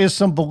there is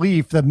some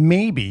belief that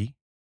maybe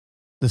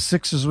the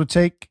Sixers would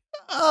take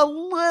a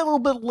little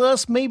bit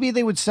less. Maybe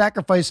they would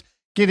sacrifice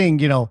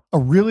getting, a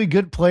really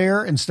good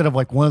player instead of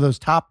like one of those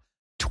top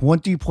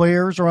 20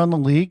 players around the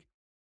league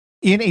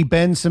in a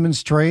Ben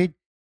Simmons trade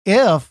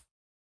if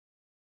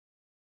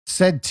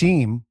said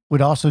team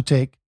would also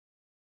take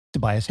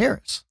Tobias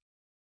Harris.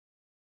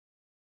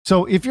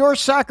 So if you're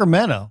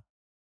Sacramento,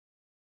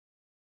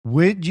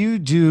 would you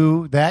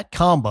do that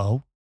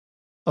combo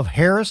of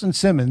Harris and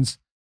Simmons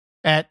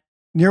at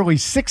nearly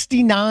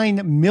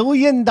 $69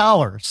 million?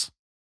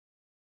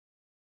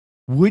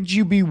 Would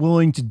you be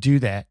willing to do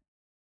that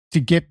to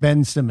get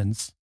Ben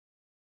Simmons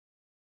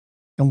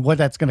and what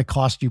that's going to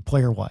cost you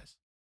player-wise?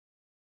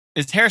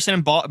 Is Harrison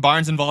and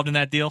Barnes involved in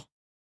that deal?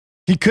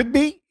 He could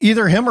be.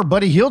 Either him or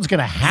Buddy Hield's going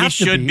to have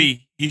to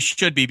be. He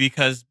should be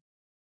because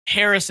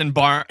Harris and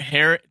Barnes.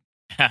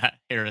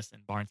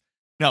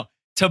 No.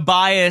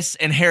 Tobias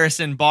and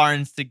Harrison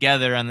Barnes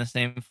together on the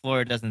same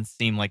floor doesn't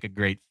seem like a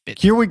great fit.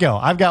 Here we go.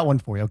 I've got one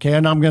for you. Okay.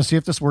 And I'm going to see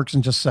if this works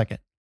in just a second.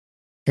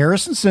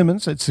 Harrison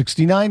Simmons at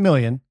 $69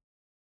 million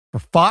for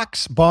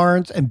Fox,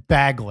 Barnes, and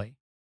Bagley.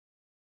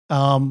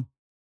 Now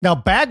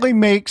Bagley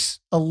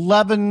makes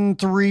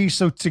 11.3.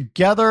 So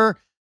together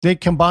they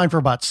combine for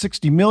about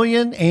 60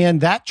 million. And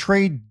that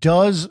trade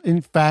does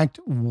in fact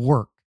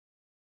work.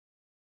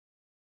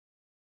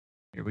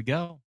 Here we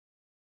go.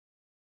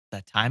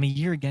 That time of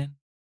year again.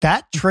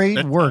 That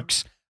trade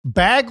works.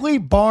 Bagley,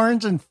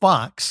 Barnes, and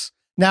Fox.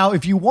 Now,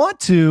 if you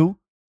want to,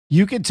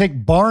 you can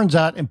take Barnes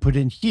out and put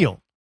in Hield.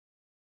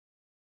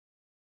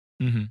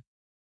 Mm-hmm.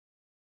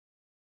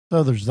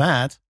 So there's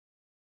that.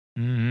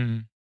 Mm-hmm.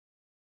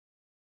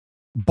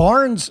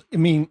 Barnes, I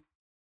mean,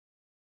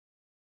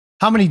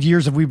 how many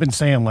years have we been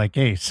saying, like,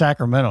 hey,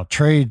 Sacramento,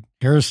 trade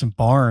Harrison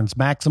Barnes,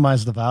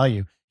 maximize the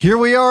value? Here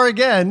we are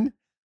again.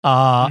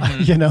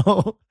 You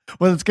know,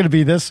 whether it's going to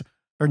be this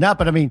or not.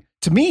 But I mean,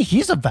 to me,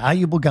 he's a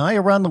valuable guy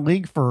around the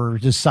league for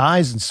his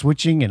size and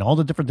switching and all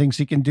the different things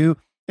he can do.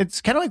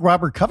 It's kind of like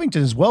Robert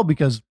Covington as well,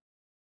 because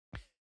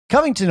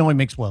Covington only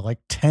makes what, like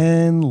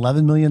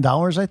 $10-11 million,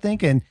 I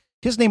think. And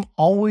his name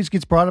always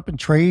gets brought up in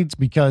trades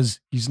because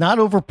he's not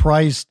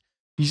overpriced.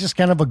 He's just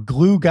kind of a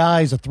glue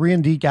guy. He's a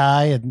 3-and-D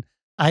guy. And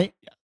I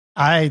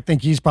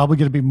think he's probably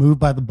going to be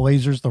moved by the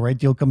Blazers. The right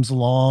deal comes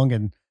along,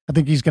 and I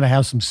think he's going to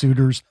have some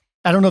suitors.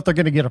 I don't know if they're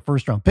going to get a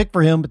first-round pick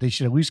for him, but they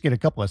should at least get a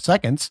couple of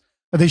seconds.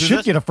 But they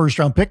should get a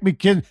first-round pick,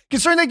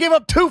 considering they gave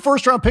up 2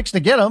 first-round picks to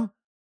get him.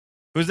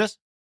 Who's this?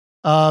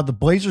 The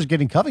Blazers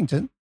getting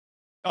Covington.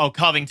 Oh,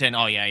 Covington.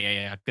 Oh,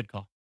 yeah. Good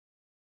call.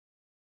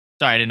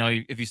 Sorry, I didn't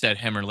know if you said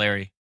him or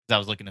Larry, because I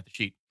was looking at the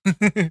sheet.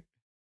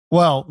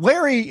 Well,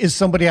 Larry is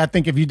somebody I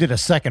think if you did a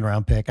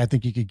second-round pick, I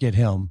think you could get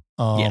him.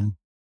 And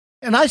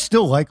I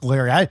still like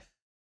Larry.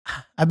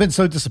 I've been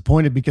so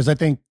disappointed because I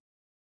think,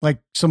 like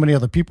so many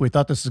other people, we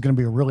thought this is going to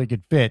be a really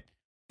good fit,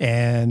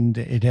 and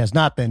it has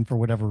not been for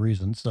whatever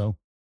reason. So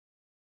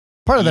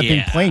part of that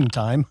being playing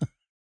time,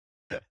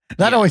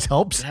 that always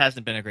helps. It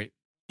hasn't been a great.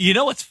 You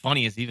know what's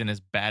funny is even as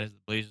bad as the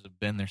Blazers have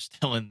been, they're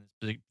still in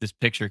this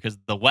picture because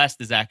the West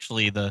is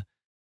actually the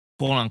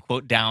quote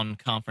unquote down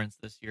conference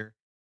this year.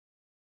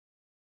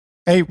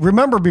 Hey,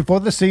 remember before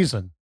the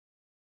season,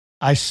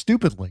 I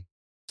stupidly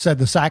said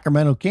the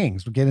Sacramento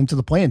Kings would get into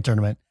the play-in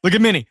tournament. Look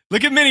at Minnie,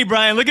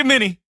 Brian. Look at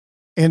Minnie.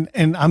 And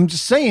I'm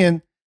just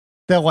saying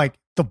that, like,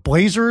 the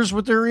Blazers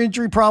with their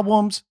injury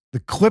problems, the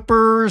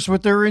Clippers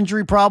with their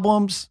injury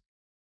problems.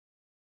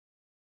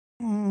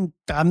 I'm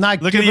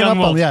not Look at the young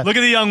Wolves. Look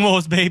at the young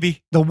Wolves,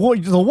 baby. The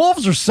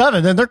Wolves are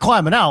 7 and they're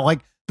climbing out.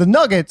 Like the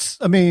Nuggets,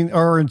 I mean,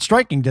 are in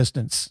striking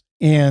distance,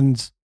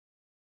 and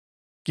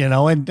you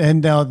know, and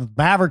the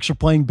Mavericks are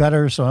playing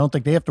better, so I don't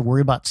think they have to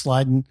worry about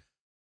sliding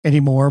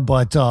anymore.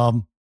 But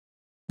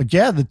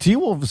yeah, the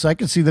T-Wolves, I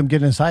can see them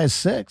getting as high as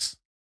 6.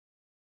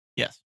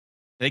 Yes,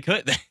 they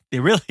could. They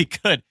really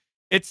could.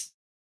 It's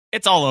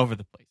all over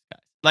the place,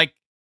 guys. Like,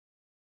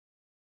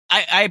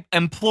 I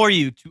implore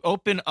you to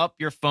open up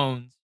your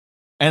phones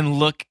and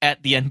look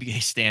at the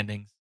NBA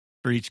standings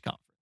for each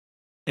conference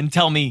and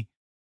tell me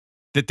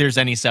that there's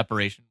any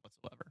separation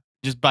whatsoever,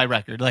 just by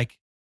record. Like,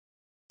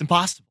 it's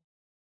impossible.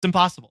 It's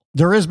impossible.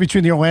 There is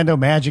between the Orlando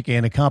Magic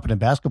and a competent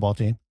basketball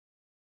team.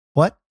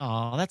 What?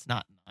 Oh, that's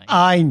not nice.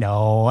 I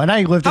know. And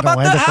I lived in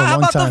Orlando for a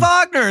long time. How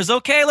about the Wagners?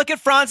 Okay, look at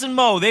Franz and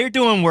Mo. They're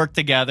doing work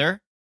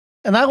together.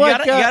 And I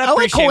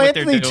like Cole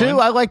Anthony too.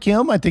 I like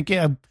him. I think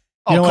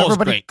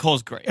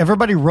Cole's great.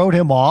 Everybody wrote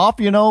him off,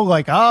 you know,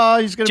 like,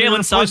 he's going to be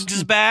Jalen Suggs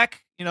is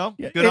back. You know,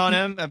 good on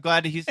him. I'm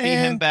glad to see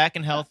him back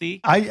and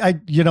healthy.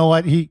 You know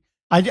what?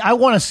 I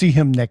want to see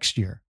him next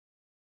year.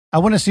 I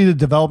want to see the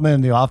development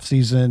in the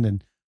offseason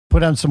and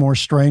put on some more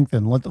strength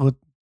and let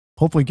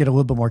hopefully get a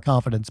little bit more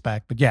confidence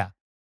back. But yeah.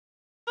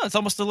 No, it's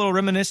almost a little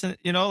reminiscent,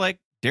 you know, like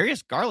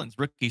Darius Garland's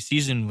rookie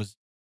season was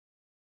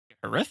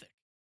horrific.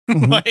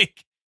 Mm-hmm.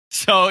 Like,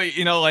 so,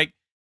 you know, like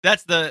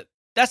that's the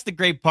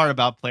great part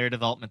about player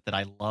development that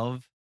I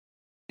love,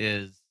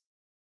 is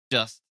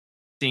just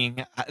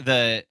seeing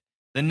the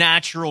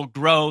natural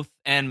growth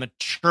and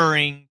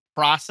maturing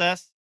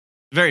process.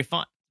 Very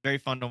fun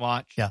to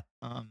watch. Yeah.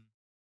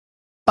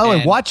 By the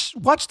way,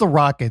 watch the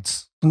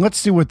Rockets and let's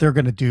see what they're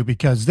going to do,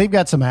 because they've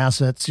got some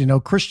assets. You know,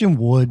 Christian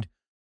Wood,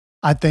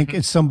 I think,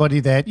 is somebody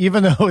that,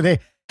 even though they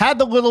had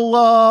the little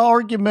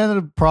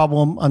argumentative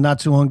problem not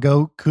too long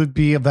ago, could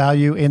be a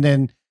value. And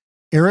then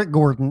Eric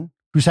Gordon,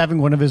 who's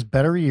having one of his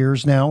better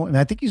years now. And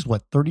I think he's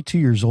 32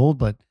 years old,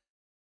 but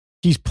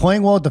he's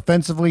playing well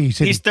defensively.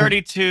 He's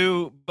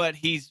 32, but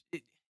he's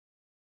with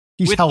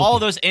healthy. All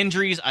those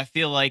injuries, I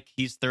feel like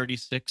he's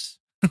 36.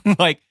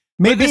 Like,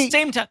 maybe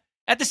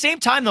at the same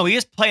time, though, he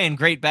is playing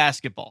great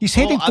basketball. He's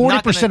hitting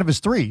 40% of his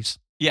threes.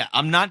 Yeah,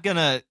 I'm not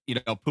gonna,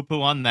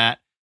 poo-poo on that.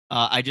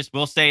 I just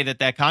will say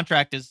that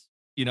contract is,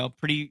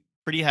 pretty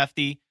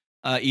hefty.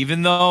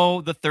 Even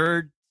though the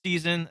third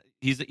season,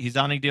 he's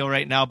on a deal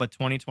right now, but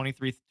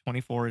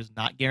 2023-24 is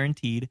not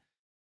guaranteed.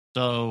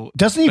 So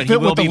doesn't he fit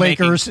with the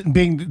Lakers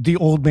being the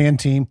old man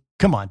team?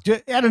 Come on,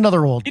 add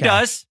another old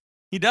guy.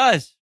 He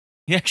does.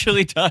 He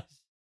actually does.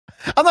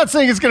 I'm not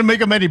saying it's going to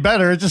make him any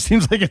better. It just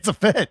seems like it's a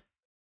fit.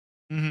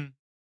 Mm-hmm.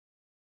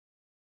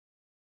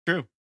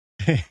 True.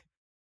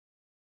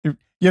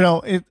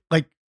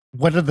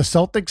 What are the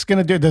Celtics going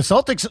to do? The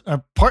Celtics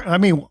are part. I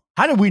mean,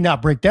 how did we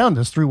not break down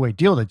this three-way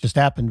deal that just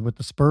happened with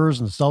the Spurs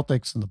and the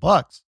Celtics and the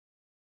Bucks?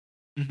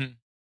 Mm-hmm.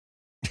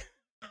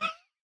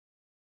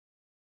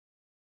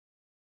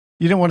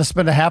 You didn't want to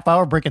spend a half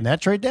hour breaking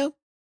that trade down?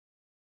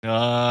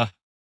 Not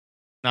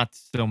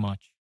so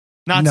much.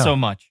 Not so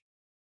much.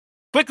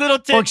 Quick little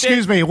tip. Oh,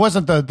 excuse me. It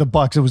wasn't the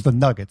Bucks. It was the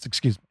Nuggets.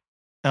 Excuse me.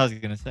 I was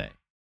going to say.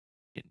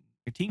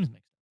 Your team's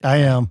mixed up. I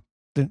am.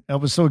 I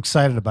was so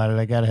excited about it.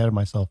 I got ahead of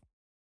myself.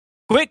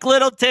 Quick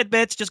little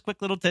tidbits. Just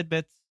quick little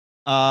tidbits.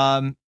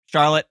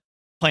 Charlotte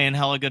playing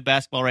hella good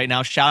basketball right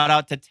now. Shout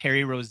out to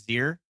Terry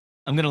Rozier.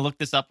 I'm going to look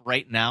this up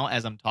right now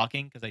as I'm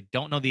talking because I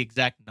don't know the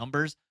exact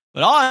numbers.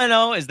 But all I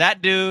know is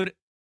that dude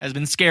has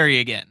been scary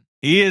again.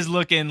 He is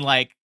looking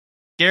like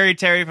Scary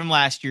Terry from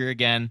last year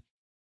again.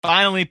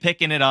 Finally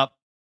picking it up.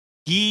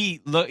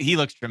 He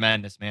looks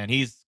tremendous, man.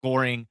 He's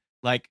scoring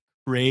like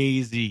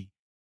crazy.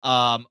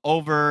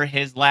 Over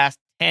his last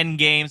 10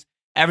 games,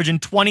 averaging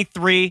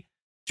 23,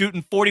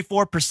 shooting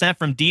 44%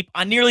 from deep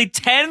on nearly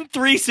 10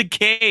 threes a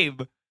game.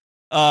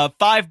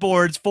 5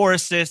 boards, 4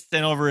 assists,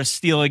 and over a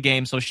steal a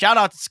game. So shout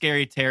out to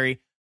Scary Terry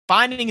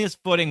finding his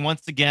footing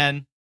once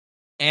again.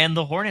 And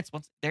the Hornets,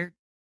 they've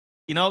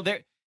kind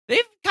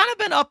of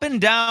been up and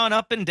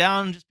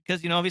down, just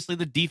because obviously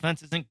the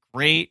defense isn't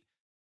great,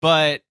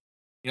 but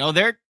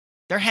they're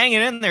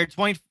hanging in there,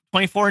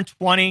 24 and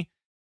 20,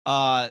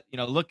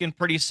 looking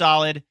pretty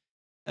solid,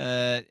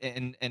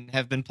 and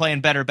have been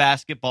playing better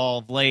basketball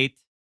of late.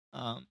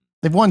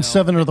 They've won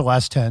 7 of the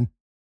last 10.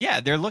 Yeah,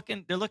 they're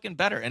looking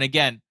better. And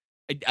again,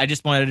 I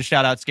just wanted to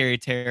shout out Scary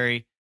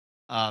Terry.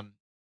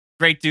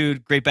 Great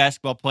dude, great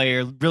basketball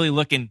player, really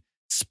looking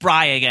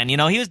spry again. He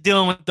was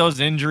dealing with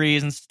those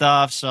injuries and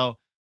stuff, so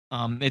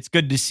it's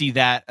good to see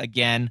that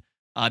again.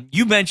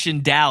 You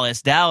mentioned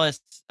Dallas.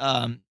 Dallas,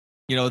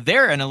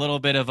 they're in a little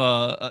bit of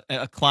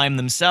a climb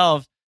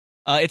themselves.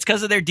 It's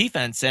because of their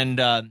defense.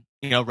 And,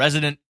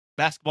 resident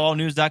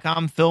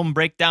basketballnews.com film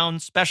breakdown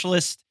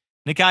specialist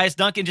Nekias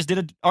Duncan just did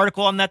an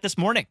article on that this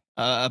morning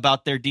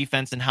about their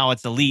defense and how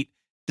it's elite,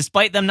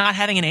 despite them not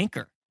having an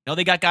anchor.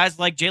 They got guys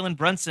like Jalen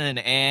Brunson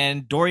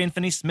and Dorian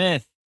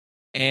Finney-Smith,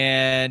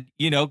 and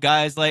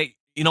guys like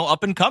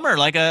up and comer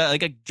like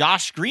a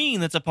Josh Green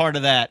that's a part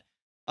of that,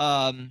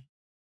 and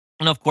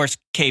of course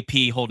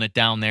KP holding it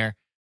down there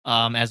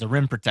as a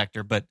rim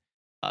protector. But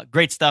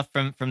great stuff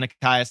from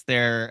Nekias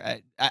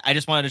there. I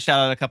just wanted to shout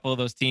out a couple of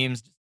those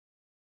teams.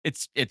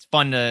 It's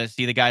fun to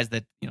see the guys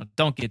that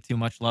don't get too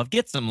much love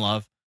get some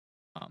love,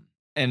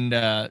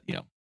 and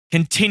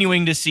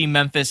continuing to see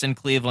Memphis and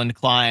Cleveland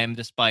climb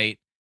despite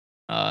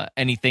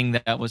anything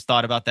that was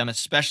thought about them,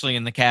 especially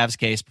in the Cavs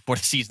case before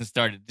the season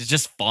started. It's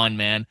just fun,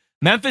 man.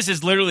 Memphis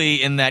is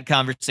literally in that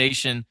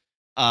conversation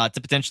to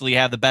potentially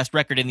have the best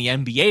record in the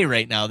NBA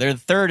right now. They're the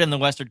third in the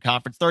Western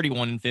Conference,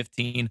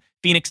 31-15.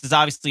 Phoenix is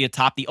obviously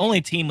atop, the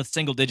only team with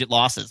single-digit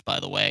losses, by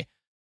the way.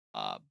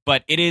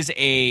 But it is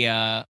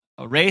a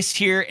race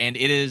here, and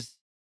it is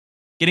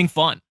getting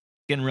fun,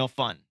 getting real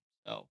fun.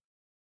 So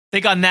I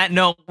think on that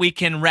note, we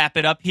can wrap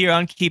it up here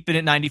on Keeping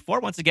It 94.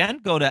 Once again,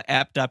 go to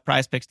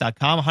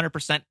app.prizepicks.com.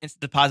 100%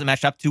 instant deposit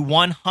match up to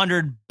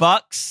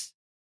 $100.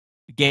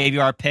 We gave you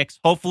our picks.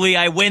 Hopefully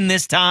I win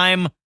this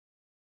time.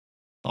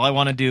 All I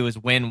want to do is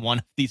win one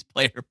of these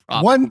player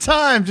props. One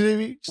time,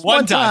 Jamie.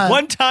 One time.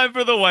 One time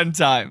for the one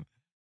time.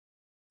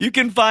 You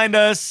can find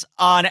us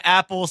on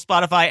Apple,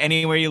 Spotify,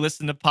 anywhere you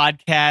listen to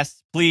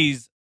podcasts.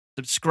 Please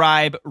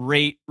subscribe,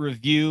 rate,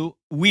 review.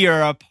 We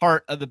are a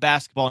part of the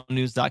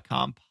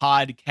basketballnews.com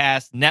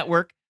podcast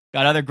network.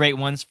 Got other great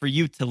ones for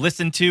you to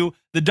listen to.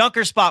 The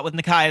Dunker Spot with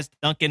Nekias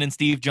Duncan and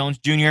Steve Jones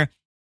Jr.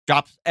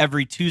 drops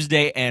every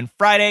Tuesday and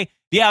Friday.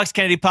 The Alex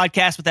Kennedy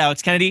podcast with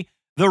Alex Kennedy.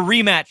 The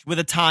Rematch with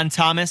Atan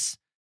Thomas.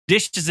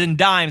 Dishes and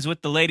Dimes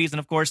with the ladies. And,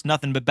 of course,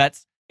 Nothing But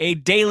Bets, a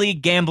daily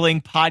gambling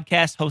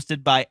podcast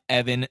hosted by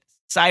Evan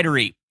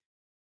Sidery.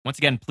 Once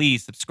again,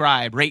 please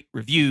subscribe, rate,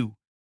 review.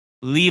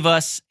 Leave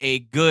us a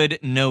good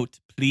note,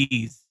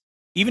 please.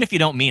 Even if you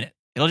don't mean it.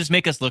 It'll just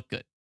make us look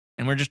good.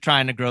 And we're just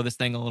trying to grow this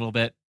thing a little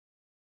bit.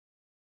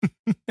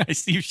 I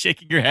see you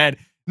shaking your head.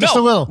 Just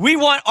a little. We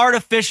want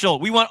artificial.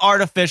 We want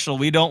artificial.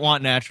 We don't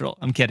want natural.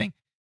 I'm kidding.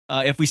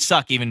 If we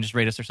suck, even just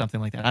rate us or something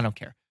like that. I don't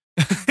care.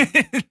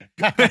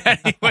 But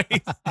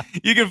anyways,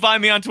 you can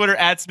find me on Twitter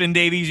at Spin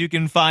Davies. You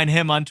can find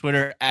him on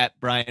Twitter at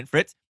Brian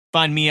Fritz.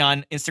 Find me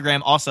on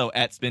Instagram also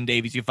at Spin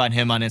Davies. You can find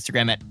him on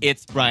Instagram at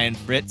It's Brian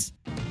Fritz.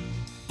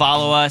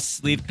 Follow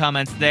us, leave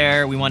comments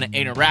there. We want to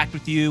interact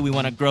with you. We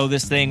want to grow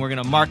this thing. We're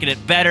going to market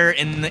it better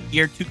in the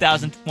year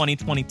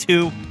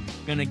 2020-22. We're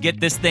going to get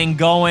this thing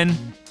going.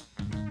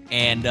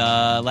 And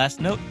last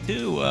note,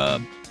 too,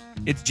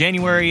 it's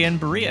January in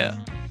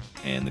Berea,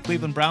 and the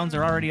Cleveland Browns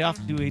are already off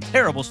to a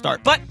terrible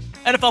start. But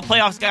NFL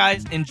playoffs,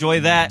 guys, enjoy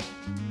that.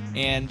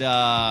 And,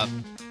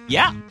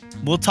 yeah,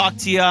 we'll talk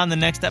to you on the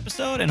next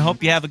episode, and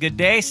hope you have a good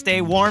day.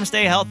 Stay warm,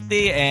 stay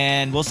healthy,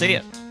 and we'll see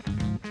you.